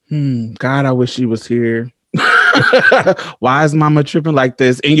 God, I wish she was here. Why is mama tripping like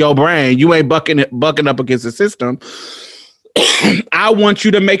this? In your brain, you ain't bucking up against the system. I want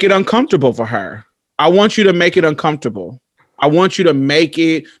you to make it uncomfortable for her. I want you to make it uncomfortable. I want you to make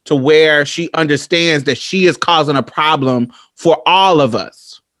it to where she understands that she is causing a problem for all of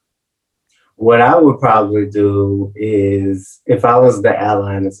us. What I would probably do is, if I was the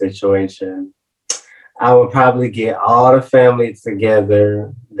ally in the situation, I would probably get all the family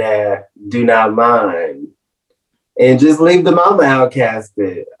together that do not mind, and just leave the mama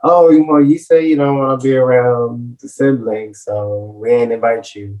outcasted. Oh, you say you don't want to be around the siblings, so we ain't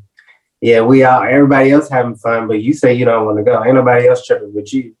invite you. Yeah, everybody else having fun, but you say you don't want to go. Ain't nobody else tripping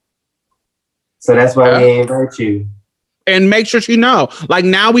with you. So that's why we ain't invite you. And make sure she know, like,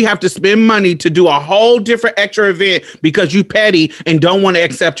 now we have to spend money to do a whole different extra event because you petty and don't want to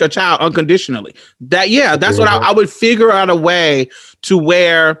accept your child unconditionally. That's what I would figure out a way to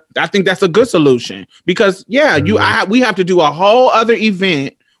where I think that's a good solution, because we have to do a whole other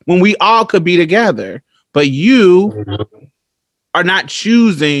event when we all could be together, but you are not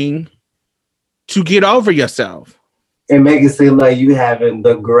choosing to get over yourself. And make it seem like you having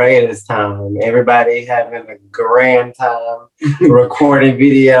the greatest time. Everybody having a grand time, recording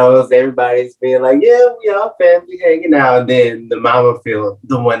videos. Everybody's being like, yeah, we all family hanging out. And then the mama feels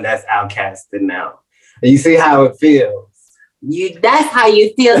the one that's outcasted now. And you see how it feels. That's how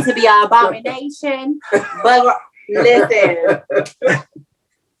you feel to be an abomination. But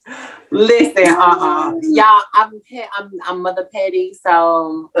listen, y'all, I'm Mother Petty,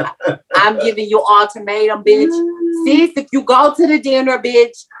 so I'm giving you ultimatum, bitch. Sis, if you go to the dinner,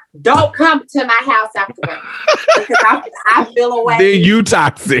 bitch, don't come to my house afterwards, because I feel away. Then you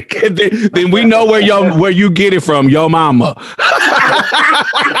toxic. then we know where you get it from, your mama.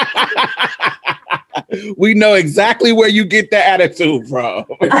 We know exactly where you get that attitude from.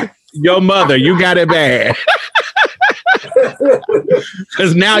 Your mother, you got it bad.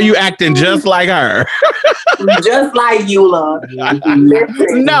 Because now you acting just like her. Just like you, love.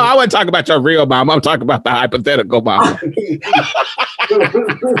 No, I wasn't talking about your real mom. I'm talking about the hypothetical mom.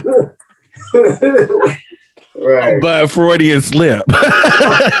 Right. But Freudian slip.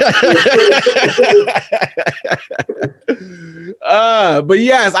 But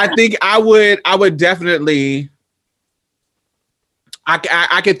yes, I think I would definitely.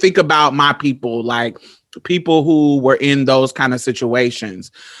 I could think about my people, like people who were in those kind of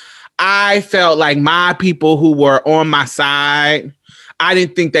situations. I felt like my people who were on my side, I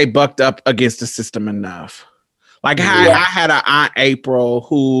didn't think they bucked up against the system enough. Like I had an Aunt April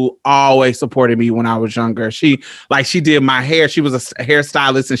who always supported me when I was younger. She did my hair. She was a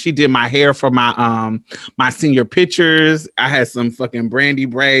hairstylist and she did my hair for my my senior pictures. I had some fucking brandy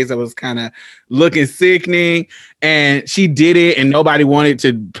braids that was kind of looking sickening, and she did it, and nobody wanted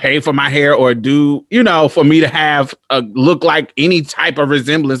to pay for my hair or do, for me to have a look like any type of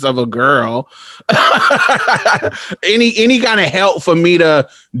resemblance of a girl. any kind of help for me to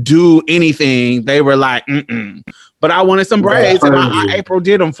do anything. They were like, mm-mm. But I wanted some braids, and my Aunt April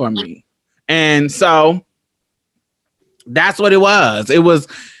did them for me. And so that's what it was. It was,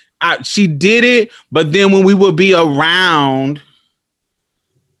 she did it, but then when we would be around,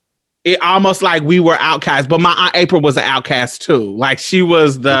 it almost like we were outcasts. But my Aunt April was an outcast too. Like she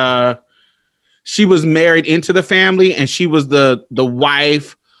was married into the family, and she was the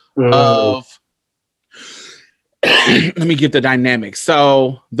wife of. Let me get the dynamic.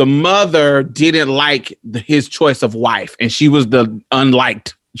 So the mother didn't like his choice of wife, and she was the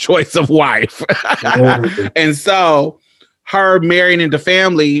unliked choice of wife. And so her marrying into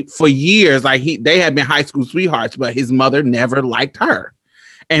family for years, like they had been high school sweethearts, but his mother never liked her.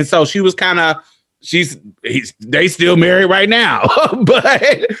 And so she was kind of, they still married right now.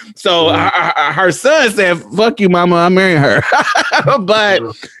 But so her son said, fuck you, mama, I'm marrying her. But,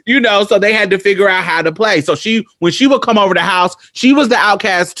 so they had to figure out how to play. So when she would come over the house, she was the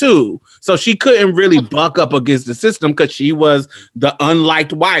outcast too. So she couldn't really buck up against the system because she was the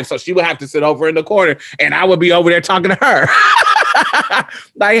unliked wife. So she would have to sit over in the corner, and I would be over there talking to her.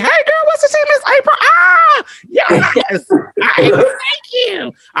 Like, hey girl, what's the name, Miss April? Yes. Thank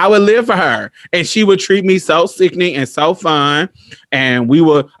you. I would live for her, and she would treat me so sickening and so fun. And we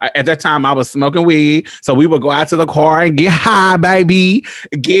would, at that time I was smoking weed, so we would go out to the car and get high, baby,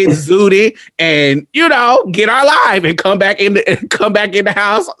 get zooted, and get our life, and come back in the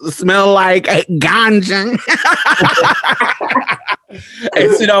house, smell like ganja,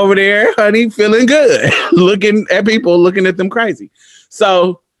 and sit over there, honey, feeling good, looking at people, looking at them crazy.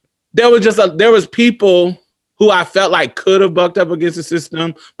 So there was people who I felt like could have bucked up against the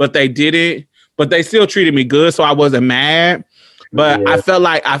system, but they didn't. But they still treated me good, so I wasn't mad. But I feel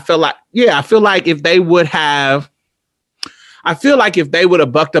like if they would have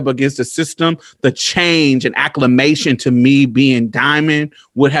bucked up against the system, the change and acclimation to me being Diamond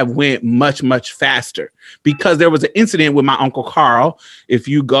would have went much, much faster. Because there was an incident with my Uncle Carl. If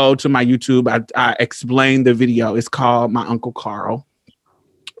you go to my YouTube, I explained the video. It's called My Uncle Carl.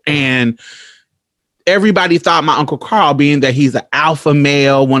 And everybody thought my Uncle Carl, being that he's an alpha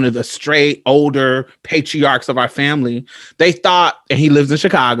male, one of the straight older patriarchs of our family, they thought, and he lives in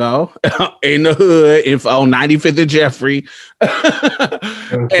Chicago, in the hood, on 95th and Jeffrey,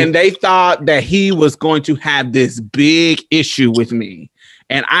 and they thought that he was going to have this big issue with me.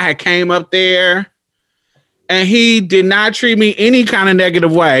 And I had came up there, and he did not treat me any kind of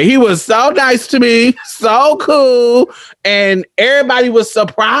negative way. He was so nice to me, so cool, and everybody was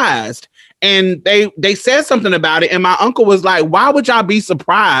surprised. And they said something about it. And my uncle was like, why would y'all be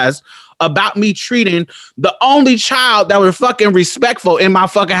surprised about me treating the only child that was fucking respectful in my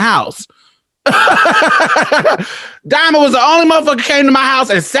fucking house? Diamond was the only motherfucker came to my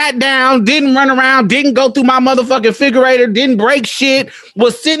house and sat down, didn't run around, didn't go through my motherfucking refrigerator, didn't break shit,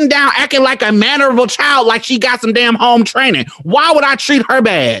 was sitting down acting like a mannerable child, like she got some damn home training. Why would I treat her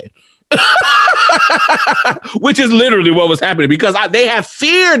bad? Which is literally what was happening, because they have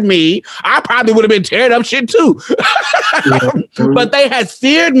feared me. I probably would have been tearing up shit too. But they had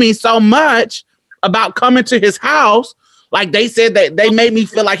feared me so much about coming to his house. Like they said that they made me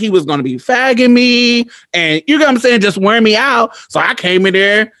feel like he was going to be fagging me, and you know what I'm saying, just wearing me out. So I came in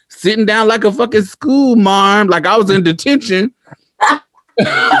there sitting down like a fucking school marm, like I was in detention.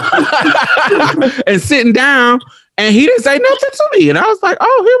 And sitting down, and he didn't say nothing to me. And I was like,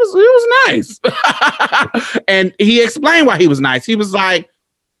 oh, he was nice. And he explained why he was nice. He was like,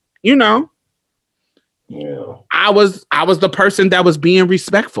 I was the person that was being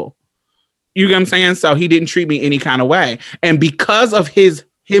respectful. You know what I'm saying? So he didn't treat me any kind of way. And because of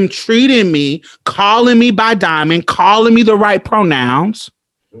him treating me, calling me by Diamond, calling me the right pronouns,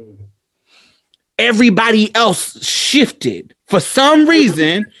 everybody else shifted. For some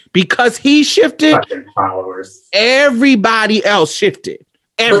reason, because he shifted, everybody else shifted.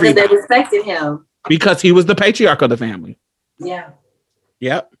 Because they respected him. because he was the patriarch of the family. Yeah.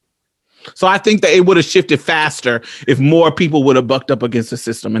 Yep. So I think that it would have shifted faster if more people would have bucked up against the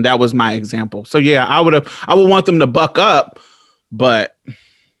system. And that was my example. So yeah, I would want them to buck up, but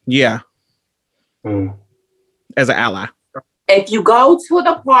yeah, as an ally. If you go to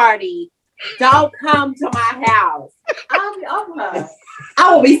the party, don't come to my house. I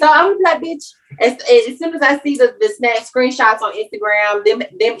will be like, bitch. As soon as I see the snack screenshots on Instagram, them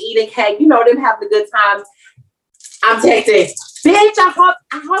eating cake, them having a good time, I'm texting, bitch, I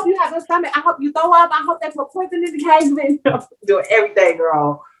hope you have a stomach. I hope you throw up. I hope they put poison in the cake. Bitch, doing everything,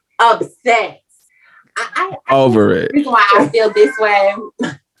 girl. Upset. I over it. The reason why I feel this way.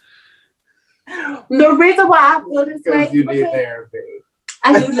 The reason why I feel this way. You need therapy.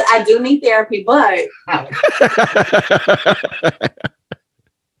 I do need therapy, but I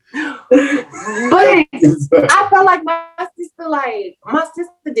felt like my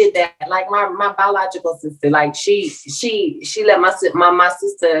sister did that. Like my biological sister, like she let my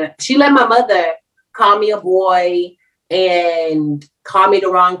sister, she let my mother call me a boy and call me the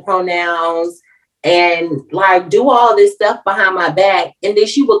wrong pronouns and like do all this stuff behind my back. And then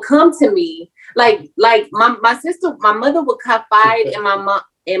she would come to me like my sister, my mother would confide in my mom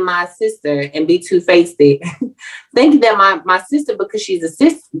and my sister and be two-faced thinking that my sister, because she's a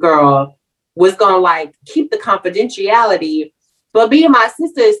cis girl, was gonna like keep the confidentiality. But me and my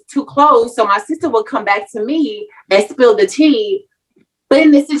sister is too close, so my sister would come back to me and spill the tea. But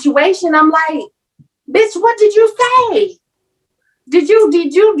in this situation, I'm like, bitch, what did you say? Did you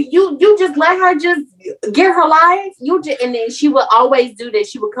just let her just get her life? And then she would always do this.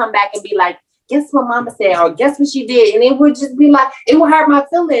 She would come back and be like, guess what mama said, or guess what she did. And it would just be like, it would hurt my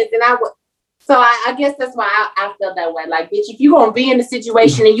feelings. And so I guess that's why I felt that way. Like, bitch, if you're going to be in the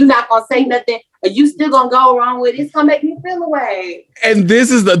situation and you're not going to say nothing, or you still going to go wrong with it, it's going to make me feel away. And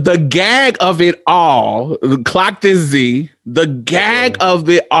this is the gag of it all. Clock this, Z. The gag of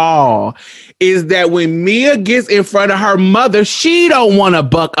it all is that when Mia gets in front of her mother, she don't want to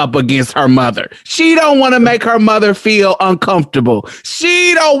buck up against her mother. She don't want to make her mother feel uncomfortable.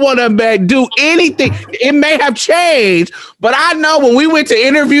 She don't want to do anything. It may have changed, but I know when we went to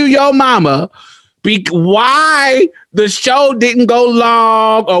interview your mama, why the show didn't go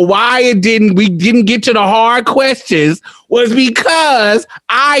long or why we didn't get to the hard questions was because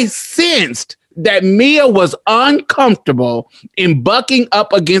I sensed that Mia was uncomfortable in bucking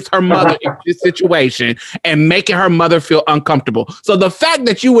up against her mother in this situation and making her mother feel uncomfortable. So the fact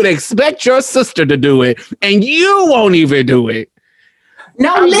that you would expect your sister to do it and you won't even do it.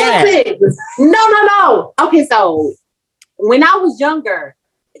 No, listen. No. Okay, so when I was younger,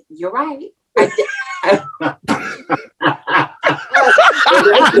 you're right. Explain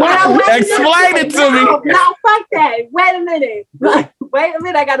it to me. No, fuck that. Wait a minute.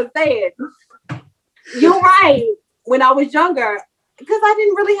 I gotta say it. You're right. When I was younger, because I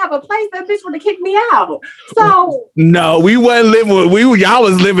didn't really have a place, that bitch would have kicked me out. So no, we wasn't living. Y'all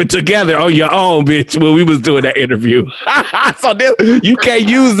was living together on your own, bitch, when we was doing that interview. So you can't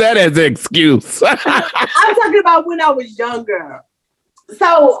use that as an excuse. I'm talking about when I was younger.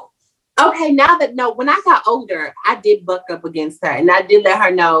 So. Okay, when I got older, I did buck up against her and I did let her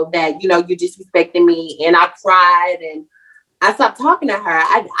know that, you're disrespecting me, and I cried and I stopped talking to her.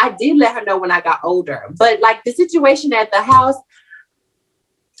 I did let her know when I got older, but like the situation at the house,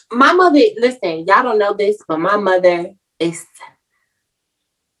 my mother, listen, y'all don't know this, but my mother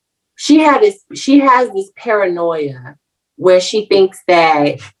she has this paranoia where she thinks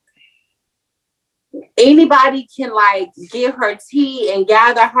that anybody can like give her tea and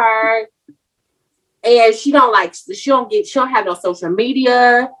gather her, and she don't have no social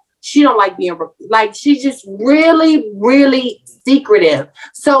media. She don't like being like, she's just really, really secretive.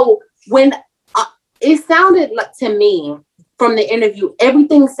 So when it sounded like to me from the interview,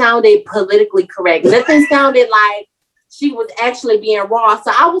 everything sounded politically correct. Nothing sounded like she was actually being raw.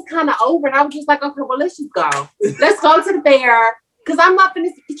 So I was kind of over it. I was just like, okay, well, let's just go. Let's go to the fair. Because I'm not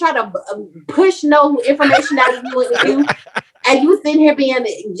going to try to push no information out of you. And you sitting here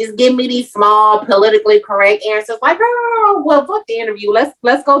just give me these small, politically correct answers. Like, oh, well, fuck the interview.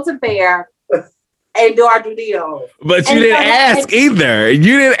 Let's go to the fair and do our due deal. But you didn't ask either.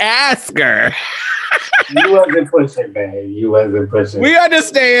 You didn't ask her. You wasn't pushing, babe. You wasn't pushing. We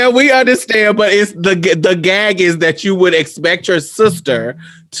understand. But it's the gag is that you would expect your sister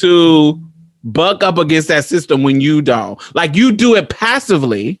to buck up against that system when you don't. Like, you do it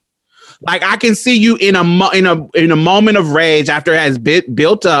passively. Like, I can see you in a moment of rage after it has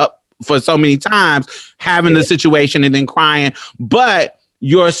built up for so many times, having the situation and then crying. But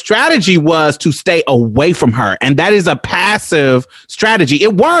Your strategy was to stay away from her. And that is a passive strategy.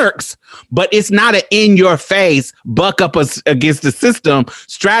 It works, but it's not an in your face, buck up against the system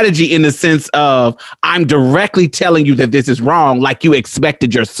strategy in the sense of I'm directly telling you that this is wrong, like you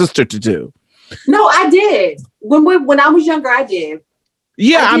expected your sister to do. No, I did. When I was younger, I did.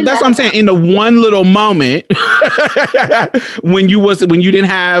 Yeah, that's what I'm saying. In the one little moment when you didn't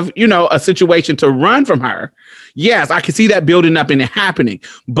have, a situation to run from her. Yes, I can see that building up and it happening.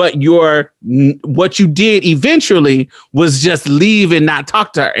 But what you did eventually was just leave and not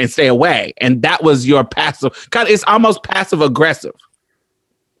talk to her and stay away. And that was your passive. It's almost passive aggressive.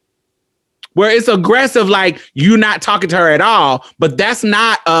 Where it's aggressive, like you not talking to her at all. But that's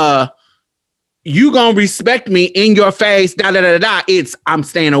not you gonna respect me in your face, It's I'm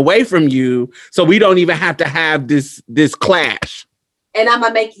staying away from you, so we don't even have to have this clash. And I'm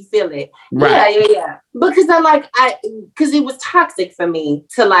gonna make you feel it. Right. Yeah. Because because it was toxic for me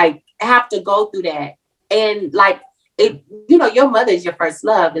to have to go through that. And your mother is your first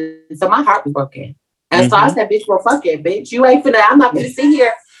love. And so my heart was broken. And so I said, bitch, well, fuck it, bitch. You ain't I'm not gonna sit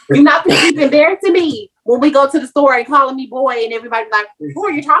here. You're not gonna keep embarrassing me when we go to the store and calling me boy and everybody's like, who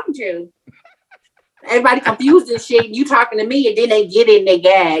are you talking to? Everybody confused and shit. And you talking to me and then they get in, they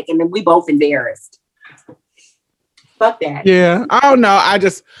gag, and then we both embarrassed. Fuck that. Yeah, I don't know. I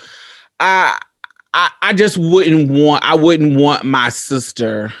just wouldn't want my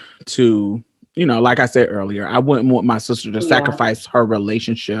sister to, like I said earlier, I wouldn't want my sister to sacrifice her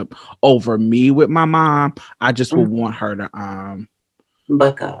relationship over me with my mom. I just would want her to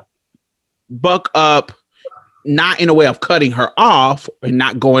buck up, not in a way of cutting her off and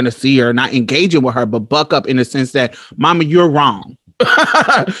not going to see her, not engaging with her, but buck up in the sense that, Mama, you're wrong.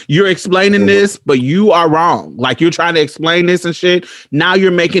 You're explaining this, but you are wrong. Like you're trying to explain this and shit. Now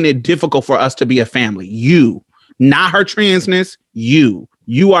you're making it difficult for us to be a family. You, not her transness. You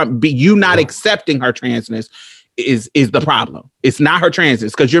not accepting her transness is the problem. It's not her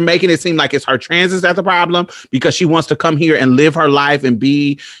transness because you're making it seem like it's her transness that's the problem because she wants to come here and live her life and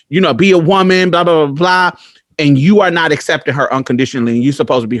be a woman, blah, blah, blah, blah. And you are not accepting her unconditionally and you're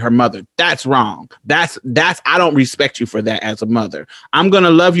supposed to be her mother. That's wrong. That's I don't respect you for that as a mother. I'm going to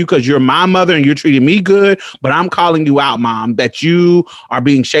love you because you're my mother and you're treating me good, but I'm calling you out, Mom, that you are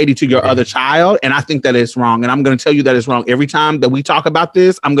being shady to your other child. And I think that it's wrong. And I'm going to tell you that it's wrong. Every time that we talk about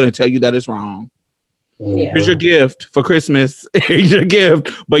this, I'm going to tell you that it's wrong. Yeah. Here's your gift for Christmas. Here's your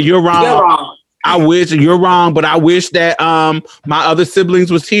gift, but you're wrong. You're wrong. I wish you're wrong, but I wish that my other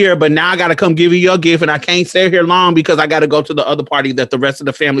siblings was here. But now I got to come give you your gift, and I can't stay here long because I got to go to the other party that the rest of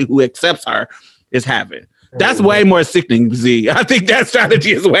the family who accepts her is having. That's way more sickening, Z. I think that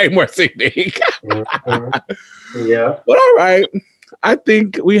strategy is way more sickening. Yeah. But all right, I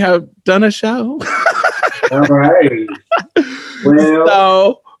think we have done a show. All right. Well,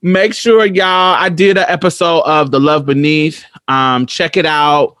 so make sure y'all. I did an episode of The Love Beneath. Check it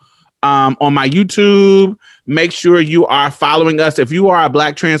out. On my YouTube, make sure you are following us. If you are a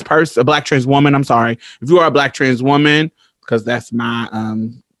black trans person, a black trans woman, I'm sorry. If you are a black trans woman, because that's my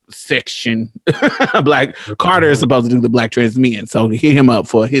section. Black Carter is supposed to do the black trans men, so hit him up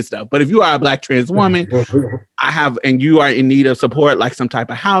for his stuff. But if you are a black trans woman, and you are in need of support, like some type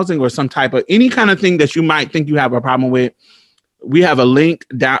of housing or some type of any kind of thing that you might think you have a problem with, we have a link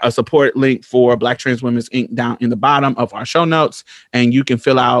down, a support link for Black Trans Women's Inc. down in the bottom of our show notes, and you can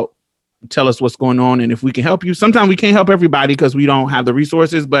fill out. Tell us what's going on and if we can help you. Sometimes we can't help everybody because we don't have the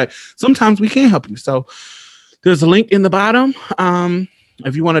resources, but sometimes we can help you. So there's a link in the bottom.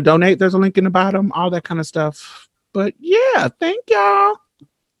 If you want to donate, there's a link in the bottom, all that kind of stuff. But yeah, thank y'all.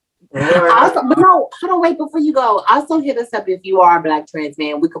 Also, but no, hold on, wait before you go. Also hit us up if you are a black trans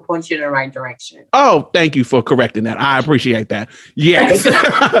man. We could point you in the right direction. Oh, thank you for correcting that. I appreciate that. Yes, we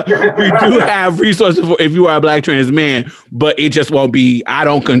do have resources for if you are a black trans man, but it just won't be. I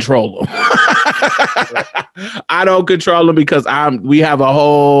don't control them. I don't control them because we have a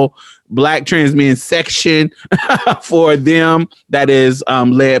whole Black trans men section for them that is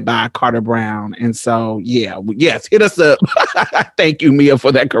led by Carter Brown. And so, yes, hit us up. Thank you, Mia,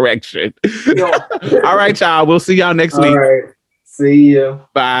 for that correction. All right, y'all. We'll see y'all next week. All right. See you.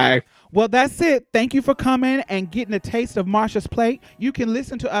 Bye. Well, that's it. Thank you for coming and getting a taste of Marsha's Plate. You can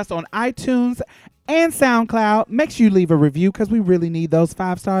listen to us on iTunes and SoundCloud. Make sure you leave a review because we really need those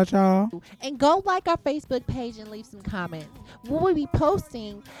 5 stars, y'all. And go like our Facebook page and leave some comments. We'll be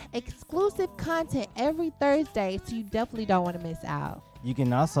posting exclusive content every Thursday, so you definitely don't want to miss out. You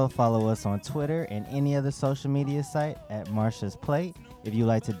can also follow us on Twitter and any other social media site at Marsha's Plate. If you'd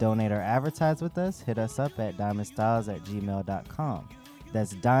like to donate or advertise with us, hit us up at diamondstyles@gmail.com.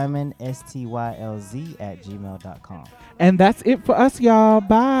 That's Diamond STYLZ at gmail.com. And that's it for us, y'all.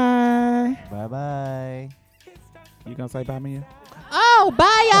 Bye. Bye bye. You gonna say bye, Mia? Oh,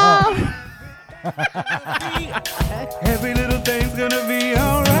 bye, y'all.